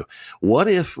calls us to. What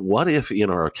if in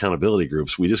our accountability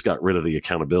groups we just got rid of the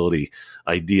accountability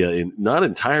idea, not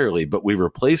entirely, but we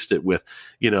replaced it with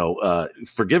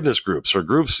forgiveness groups, or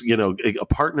groups, a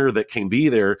partner that can be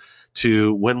there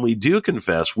to, when we do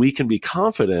confess, we can be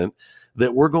confident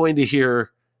that we're going to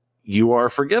hear, "You are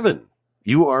forgiven.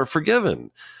 You are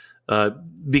forgiven."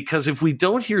 Because if we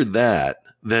don't hear that,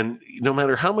 then no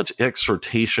matter how much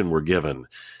exhortation we're given,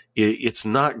 it's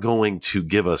not going to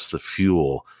give us the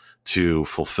fuel to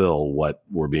fulfill what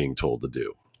we're being told to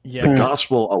do. Yeah. The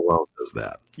gospel alone does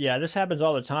that. Yeah, this happens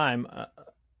all the time,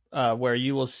 where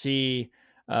you will see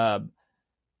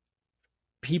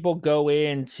people go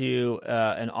into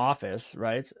an office,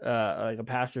 right? Like a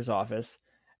pastor's office,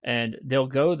 and they'll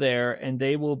go there and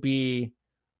they will be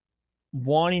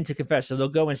wanting to confess. So they'll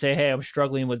go and say, "Hey, I'm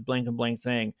struggling with blank and blank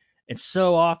thing." And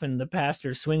so often the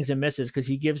pastor swings and misses because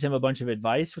he gives him a bunch of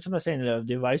advice, which I'm not saying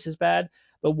the advice is bad,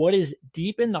 but what is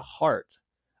deep in the heart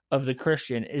of the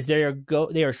Christian is they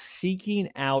are seeking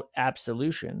out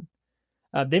absolution.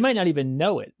 They might not even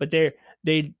know it, but they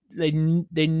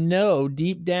know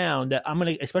deep down that I'm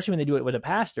gonna, especially when they do it with a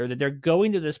pastor, that they're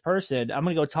going to this person. I'm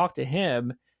gonna go talk to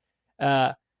him.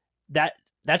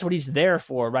 That's what he's there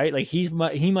for, right? Like he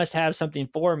must have something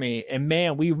for me. And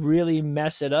man, we really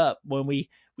mess it up when we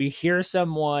hear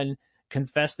someone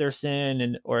confess their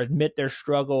sin or admit their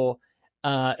struggle,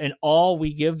 and all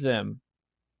we give them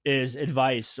is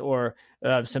advice or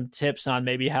some tips on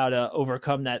maybe how to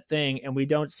overcome that thing. And we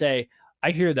don't say,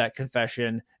 "I hear that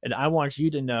confession, and I want you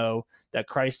to know that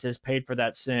Christ has paid for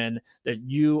that sin, that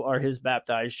you are his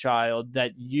baptized child,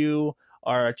 that you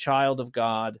are a child of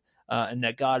God, and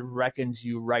that God reckons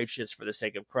you righteous for the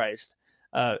sake of Christ."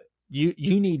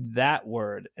 You need that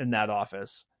word in that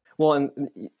office. Well,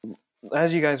 and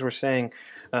as you guys were saying,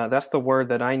 that's the word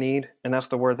that I need, and that's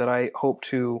the word that I hope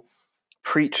to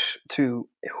preach to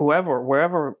whoever,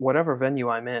 wherever, whatever venue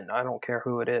I'm in. I don't care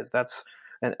who it is.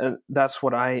 And that's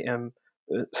what I am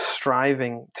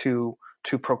striving to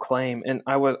proclaim. And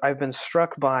I've been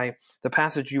struck by the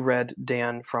passage you read,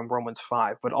 Dan, from Romans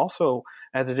 5, but also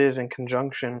as it is in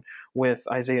conjunction with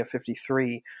Isaiah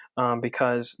 53,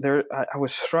 because I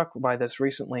was struck by this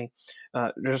recently,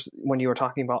 just when you were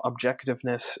talking about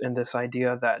objectiveness and this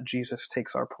idea that Jesus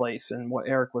takes our place, and what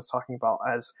Eric was talking about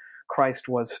as Christ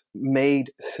was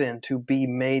made sin to be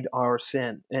made our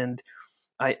sin. And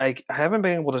I haven't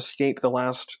been able to escape the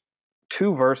last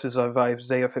two verses of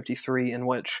Isaiah 53, in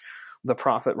which the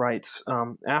prophet writes,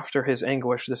 after his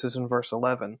anguish, this is in verse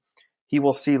 11, "He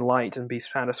will see light and be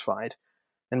satisfied.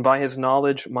 And by his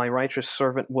knowledge, my righteous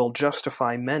servant will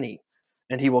justify many,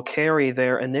 and he will carry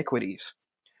their iniquities.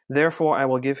 Therefore I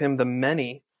will give him the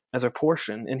many as a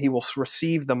portion, and he will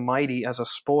receive the mighty as a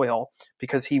spoil,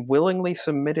 because he willingly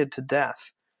submitted to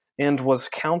death, and was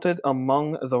counted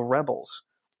among the rebels.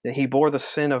 He bore the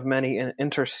sin of many and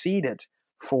interceded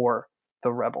for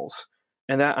the rebels."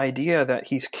 And that idea that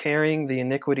he's carrying the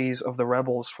iniquities of the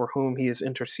rebels for whom he is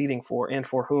interceding for, and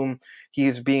for whom he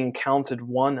is being counted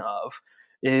one of,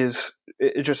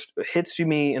 it just hits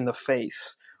me in the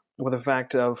face with the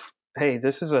fact of, hey,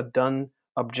 this is a done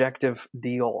objective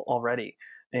deal already,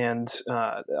 and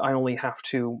I only have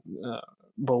to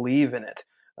believe in it.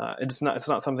 It's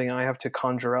not something I have to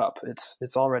conjure up.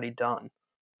 It's already done.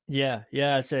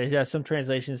 Yeah. Some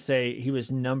translations say he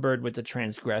was numbered with the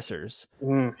transgressors.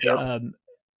 Yeah.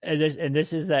 And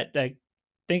this is that, like,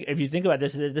 if you think about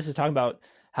this is talking about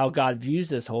how God views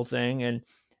this whole thing,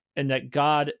 and that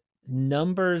God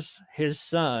numbers his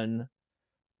son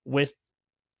with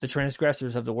the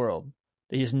transgressors of the world.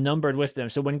 He's numbered with them.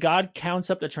 So when God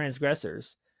counts up the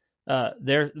transgressors,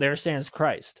 there stands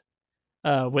Christ.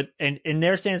 And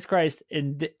there stands Christ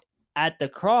at the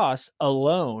cross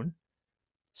alone.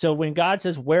 So when God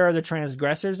says, "Where are the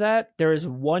transgressors at?" there is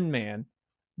one man,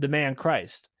 the man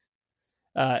Christ.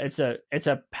 It's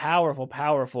a powerful,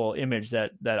 powerful image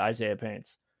that Isaiah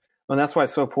paints. And that's why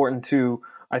it's so important to,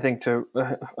 I think, to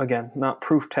again, not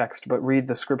proof text, but read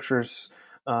the scriptures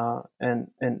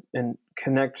and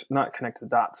not connect the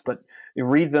dots, but you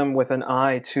read them with an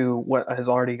eye to what has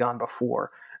already gone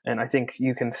before. And I think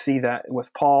you can see that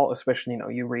with Paul, especially,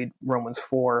 you read Romans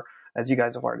 4, as you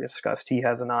guys have already discussed. He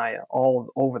has an eye all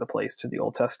over the place to the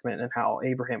Old Testament and how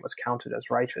Abraham was counted as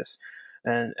righteous.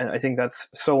 And I think that's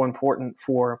so important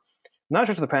for not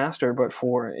just the pastor, but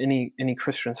for any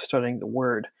Christian studying the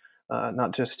Word.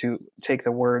 Not just to take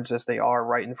the words as they are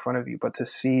right in front of you, but to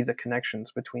see the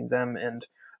connections between them and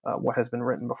what has been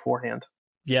written beforehand.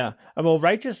 Yeah. Well,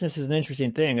 righteousness is an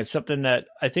interesting thing. It's something that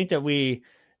I think that we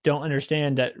don't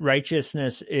understand, that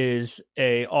righteousness is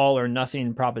a all or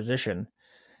nothing proposition.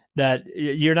 That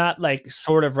you're not like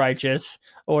sort of righteous,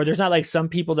 or there's not like some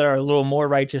people that are a little more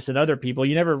righteous than other people.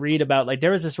 You never read about like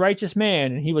there was this righteous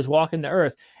man and he was walking the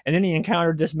earth and then he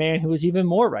encountered this man who was even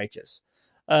more righteous.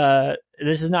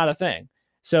 This is not a thing.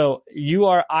 So you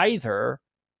are either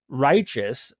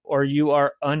righteous or you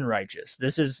are unrighteous.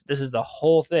 This is the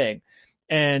whole thing.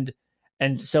 And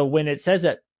so when it says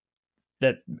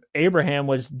that Abraham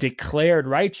was declared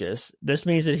righteous, this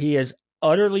means that he is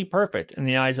utterly perfect in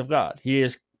the eyes of God. He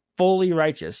is fully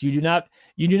righteous. You're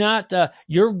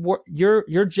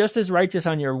just as righteous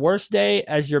on your worst day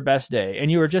as your best day, and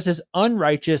you are just as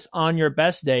unrighteous on your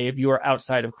best day if you are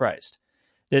outside of Christ.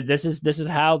 This is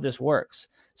how this works.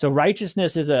 So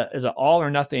righteousness is a all or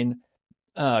nothing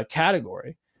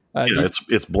category.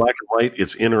 It's black and white.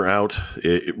 It's in or out.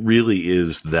 It really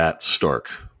is that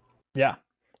stark. Yeah.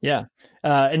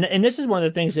 And this is one of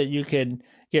the things that you can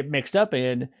get mixed up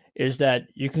in, is that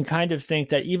you can kind of think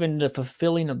that even the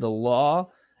fulfilling of the law,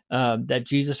 that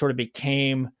Jesus sort of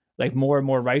became like more and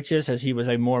more righteous as he was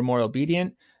like more and more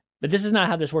obedient. But this is not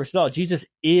how this works at all. Jesus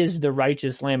is the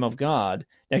righteous Lamb of God.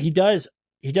 Now he does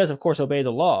of course obey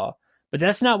the law, but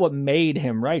that's not what made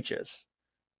him righteous.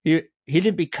 He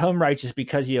didn't become righteous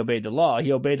because he obeyed the law.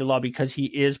 He obeyed the law because he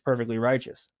is perfectly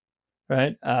righteous.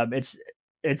 Right?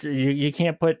 It's you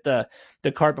can't put the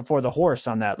cart before the horse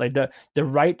on that. Like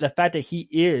the fact that he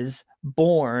is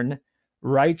born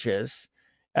righteous,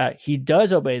 he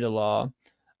does obey the law,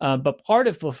 but part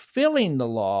of fulfilling the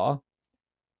law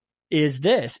is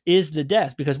the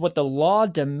death, because what the law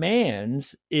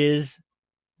demands is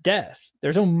death.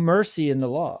 There's no mercy in the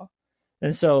law.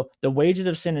 And so the wages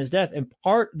of sin is death. And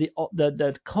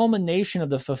the culmination of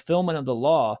the fulfillment of the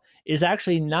law is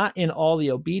actually not in all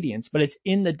the obedience, but it's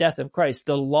in the death of Christ.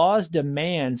 The law's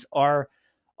demands are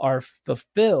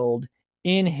fulfilled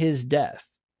in his death.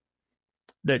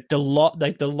 The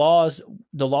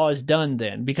law is done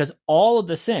then, because all of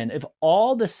the sin, if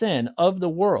all the sin of the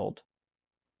world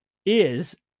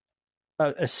is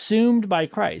assumed by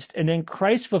Christ, and then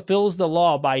Christ fulfills the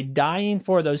law by dying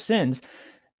for those sins,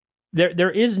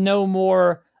 there is no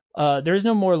more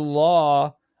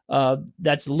law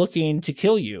that's looking to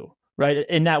kill you, right?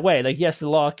 In that way, like, yes, the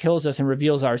law kills us and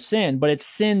reveals our sin, but it's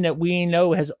sin that we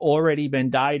know has already been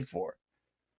died for.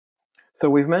 So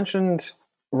we've mentioned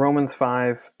Romans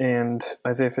 5 and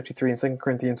Isaiah 53 and 2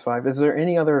 Corinthians 5. Is there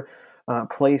any other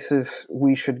places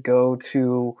we should go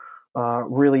to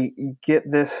really get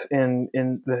this in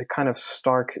the kind of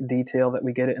stark detail that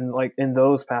we get it in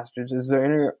those passages? Is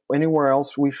there anywhere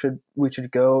else we should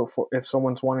go for if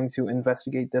someone's wanting to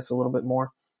investigate this a little bit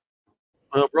more?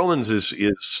 Well, Romans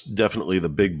is definitely the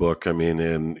big book. I mean,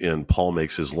 and Paul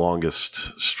makes his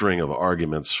longest string of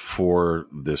arguments for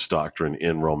this doctrine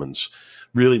in Romans,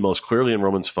 really most clearly in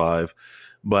Romans 5,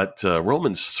 but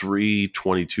Romans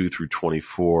 3:22 through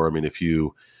 24. I mean, if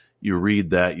you read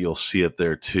that, you'll see it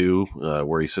there too,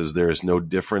 where he says, there is no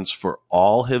difference, for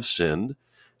all have sinned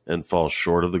and fall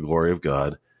short of the glory of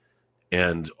God,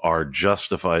 and are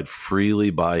justified freely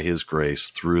by his grace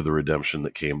through the redemption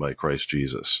that came by Christ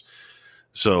Jesus.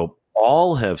 So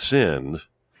all have sinned,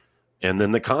 and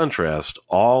then the contrast,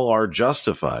 all are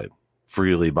justified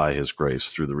freely by his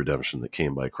grace through the redemption that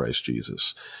came by Christ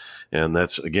Jesus. And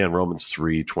that's, again, Romans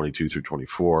 3:22 through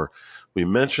 24. We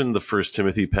mentioned the 1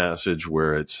 Timothy passage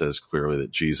where it says clearly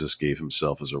that Jesus gave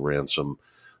himself as a ransom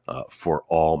for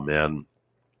all men.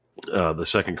 The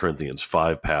 2 Corinthians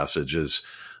 5 passage is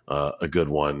a good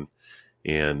one.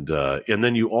 And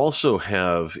then you also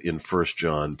have in 1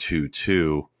 John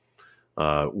 2:2,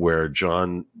 where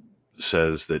John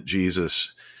says that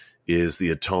Jesus is the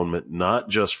atonement not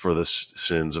just for the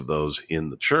sins of those in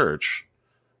the church,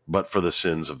 but for the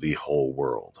sins of the whole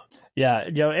world. Yeah,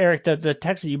 Eric, the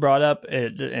text that you brought up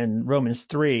in Romans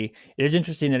 3, it is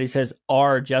interesting that he says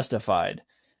are justified.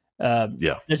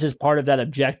 This is part of that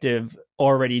objective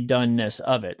already doneness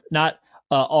of it. Not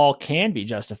all can be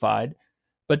justified,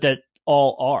 but that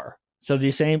all are. So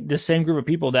the same group of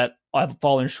people that have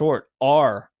fallen short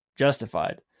are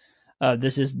justified.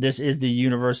 This is the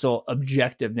universal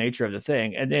objective nature of the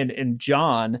thing. And then in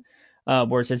John,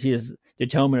 where it says he is the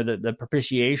atonement, or the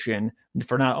propitiation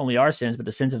for not only our sins but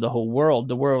the sins of the whole world.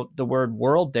 The word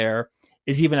 "world" there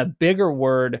is even a bigger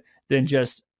word than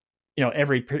just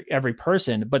every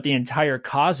person, but the entire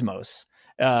cosmos.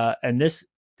 And this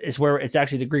is where it's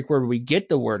actually the Greek word we get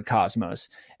the word cosmos.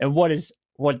 And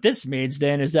what this means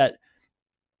then is that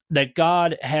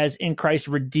God has in Christ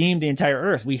redeemed the entire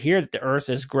earth. We hear that the earth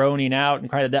is groaning out and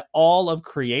crying, that all of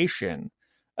creation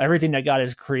everything that God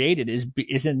has created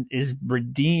is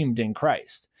redeemed in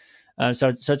Christ. So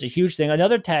it's a huge thing.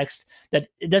 Another text that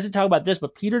it doesn't talk about this,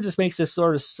 but Peter just makes this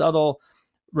sort of subtle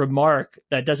remark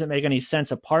that doesn't make any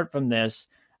sense apart from this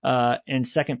in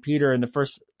 2 Peter in the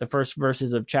first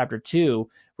verses of chapter 2,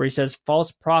 where he says,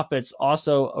 false prophets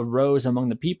also arose among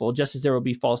the people, just as there will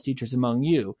be false teachers among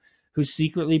you, who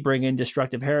secretly bring in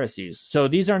destructive heresies. So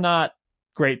these are not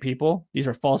great people. These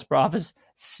are false prophets.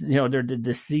 They're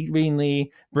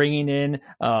deceivingly bringing in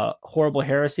horrible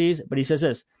heresies. But he says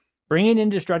this, bringing in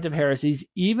destructive heresies,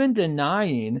 even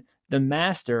denying the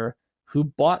master who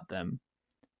bought them.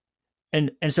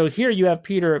 And so here you have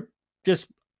Peter just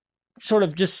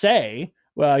say,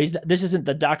 well, this isn't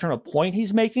the doctrinal point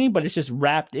he's making, but it's just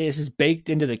baked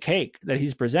into the cake that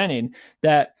he's presenting,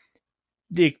 that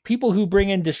the people who bring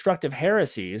in destructive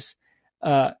heresies,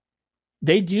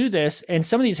 they do this, and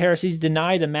some of these heresies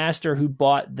deny the master who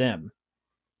bought them.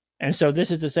 And so this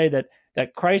is to say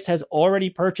that Christ has already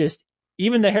purchased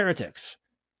even the heretics.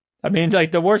 I mean,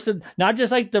 like the worst, not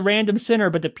just like the random sinner,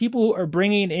 but the people who are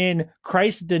bringing in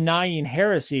Christ-denying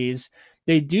heresies,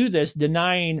 they do this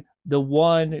denying the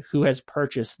one who has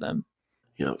purchased them.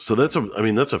 Yeah, so that's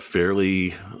a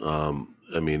fairly,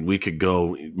 we could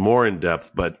go more in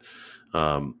depth, but,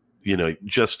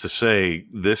 just to say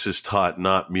this is taught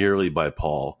not merely by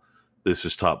Paul, this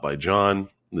is taught by John,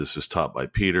 this is taught by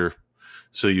Peter.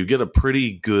 So you get a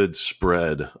pretty good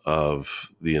spread of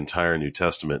the entire New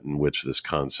Testament in which this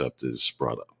concept is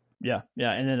brought up. Yeah.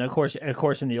 And then of course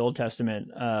in the Old Testament,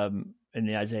 in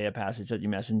the Isaiah passage that you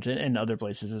mentioned, and other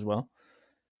places as well.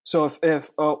 So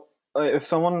if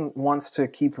someone wants to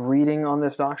keep reading on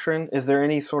this doctrine, is there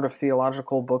any sort of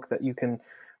theological book that you can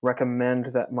recommend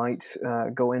that might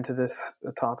go into this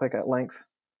topic at length?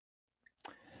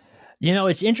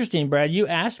 It's interesting, Brad. You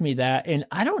asked me that, and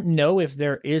I don't know if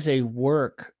there is a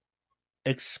work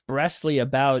expressly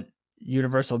about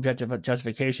universal objective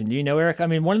justification. Do you know, Eric? I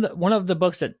mean, one of the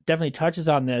books that definitely touches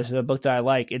on this, the book that I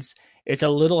like, it's a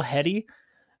little heady,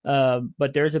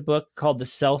 but there's a book called The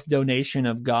Self-Donation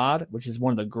of God, which is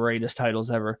one of the greatest titles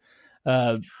ever.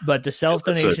 But The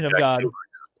Self-Donation of God,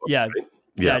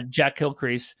 Jack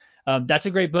Kilcrease. That's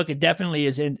a great book. It definitely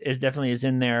is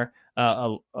in there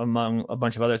among a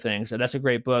bunch of other things. So that's a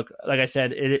great book. Like I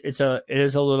said, it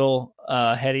is a little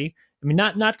heady. I mean,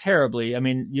 not terribly. I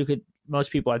mean,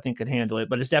 most people I think could handle it,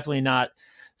 but it's definitely not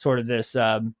sort of this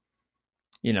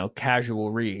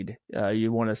casual read.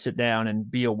 You want to sit down and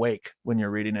be awake when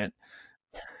you're reading it.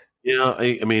 Yeah,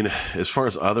 I mean, as far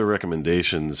as other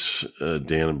recommendations,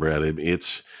 Dan and Brad,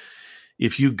 it's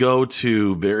if you go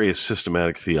to various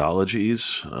systematic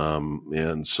theologies,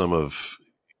 and some of,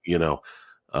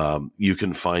 you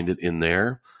can find it in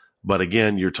there. But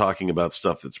again, you're talking about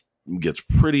stuff that gets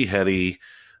pretty heady.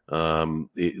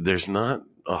 There's not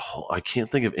I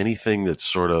can't think of anything that's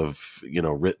sort of,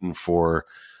 written for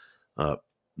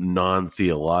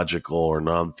non-theological or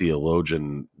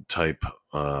non-theologian type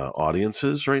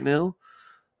audiences right now.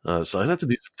 So I'd have to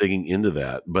do some digging into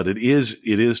that, but it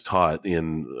is taught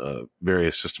in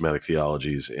various systematic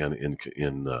theologies and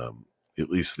in at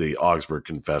least the Augsburg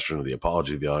Confession or the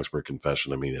Apology of the Augsburg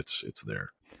Confession. I mean, it's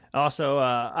there. Also,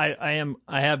 I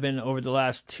have been over the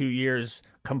last 2 years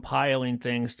compiling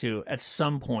things to at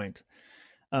some point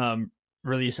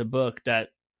release a book that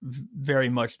very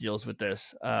much deals with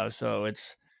this. So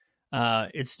it's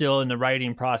still in the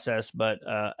writing process, but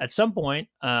at some point,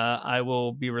 I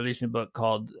will be releasing a book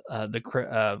called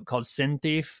Sin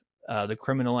Thief, The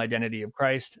Criminal Identity of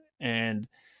Christ, and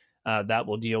that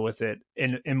will deal with it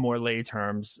in more lay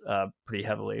terms pretty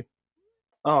heavily.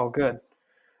 Oh, good.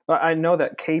 I know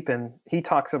that Capon, he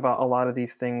talks about a lot of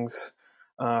these things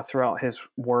throughout his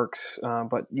works,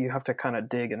 but you have to kind of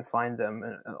dig and find them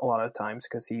a lot of times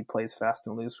because he plays fast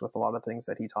and loose with a lot of things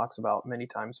that he talks about many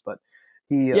times, but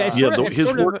it's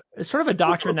sort of a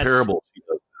doctrine that's parables.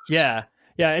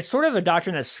 It's sort of a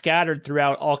doctrine that's scattered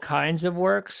throughout all kinds of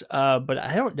works,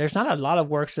 but there's not a lot of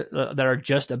works that are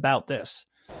just about this.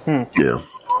 Yeah,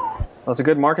 well, it's a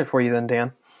good market for you then,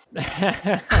 Dan.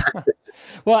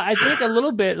 Well, I think a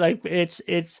little bit like it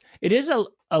is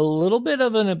a little bit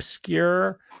of an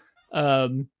obscure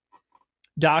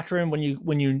doctrine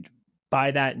when you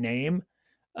buy that name.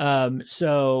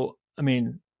 So I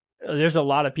mean, there's a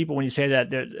lot of people when you say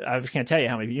that, I can't tell you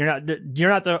how many. You're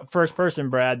not the first person,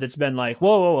 Brad, that's been like,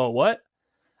 whoa, what?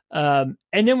 And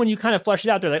then when you kind of flesh it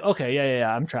out, they're like, okay,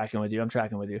 yeah, I'm tracking with you.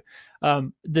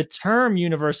 The term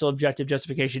universal objective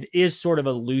justification is sort of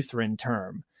a Lutheran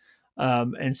term.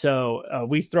 And so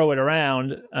we throw it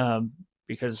around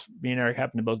because me and Eric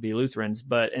happen to both be Lutherans,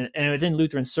 but and within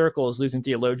Lutheran circles, Lutheran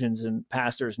theologians and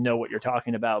pastors know what you're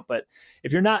talking about. But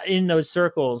if you're not in those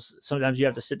circles, sometimes you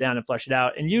have to sit down and flesh it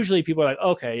out. And usually people are like,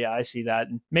 okay, yeah, I see that.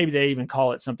 And maybe they even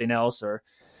call it something else or,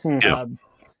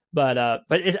 but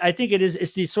I think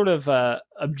it's the sort of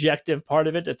objective part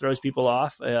of it that throws people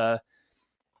off.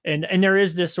 And there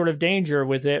is this sort of danger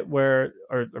with it or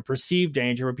a perceived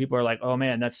danger where people are like, oh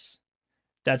man,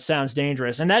 that sounds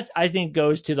dangerous. And that, I think,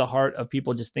 goes to the heart of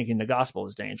people just thinking the gospel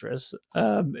is dangerous.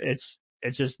 It's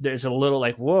just, there's a little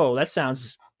like, whoa, that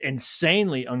sounds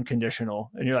insanely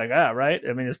unconditional. And you're like, right.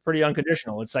 I mean, it's pretty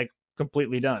unconditional. It's like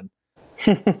completely done.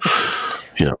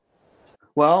 Yeah.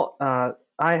 Well,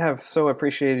 I have so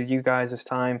appreciated you guys'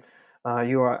 time.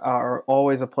 You are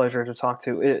always a pleasure to talk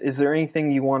to. Is there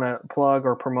anything you want to plug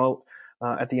or promote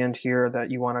at the end here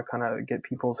that you want to kind of get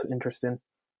people's interest in?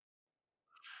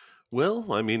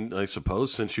 Well, I mean, I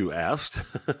suppose since you asked,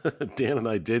 Dan and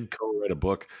I did co-write a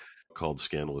book called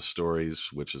Scandalous Stories,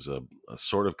 which is a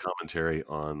sort of commentary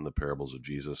on the parables of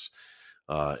Jesus.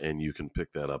 And you can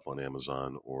pick that up on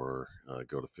Amazon or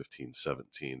go to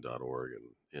 1517.org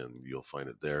and you'll find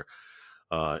it there.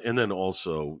 And then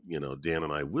also, Dan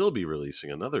and I will be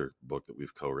releasing another book that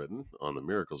we've co-written on the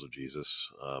miracles of Jesus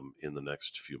in the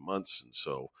next few months. And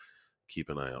so keep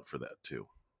an eye out for that too.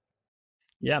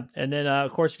 Yeah. And then,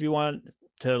 of course, if you want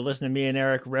to listen to me and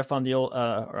Eric riff on the old,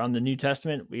 or on the New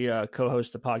Testament, we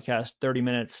co-host the podcast 30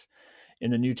 Minutes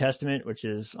in the New Testament, which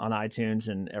is on iTunes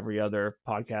and every other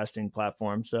podcasting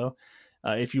platform. So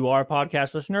if you are a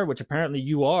podcast listener, which apparently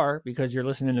you are because you're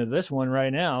listening to this one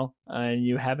right now, and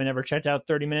you haven't ever checked out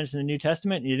 30 Minutes in the New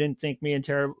Testament, and you didn't think me and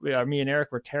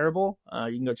Eric were terrible,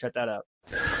 you can go check that out.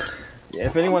 Yeah,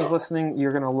 if anyone's listening,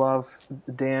 you're going to love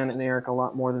Dan and Eric a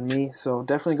lot more than me. So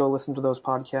definitely go listen to those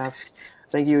podcasts.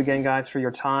 Thank you again, guys, for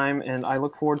your time. And I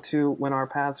look forward to when our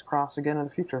paths cross again in the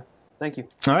future. Thank you.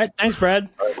 All right. Thanks, Brad.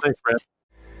 All right, thanks, Brad.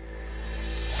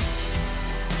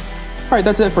 All right,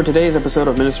 that's it for today's episode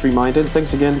of Ministry Minded.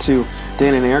 Thanks again to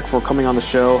Dan and Eric for coming on the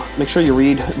show. Make sure you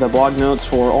read the blog notes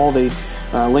for all the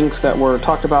links that were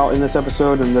talked about in this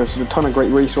episode, and there's a ton of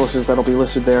great resources that'll be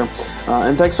listed there.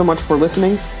 And thanks so much for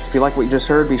listening. If you like what you just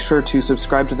heard, be sure to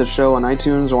subscribe to the show on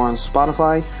iTunes or on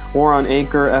Spotify or on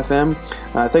Anchor FM.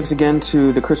 Thanks again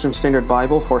to the Christian Standard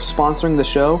Bible for sponsoring the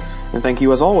show, and thank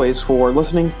you as always for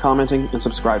listening, commenting, and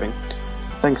subscribing.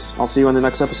 Thanks. I'll see you in the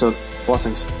next episode.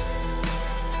 Blessings.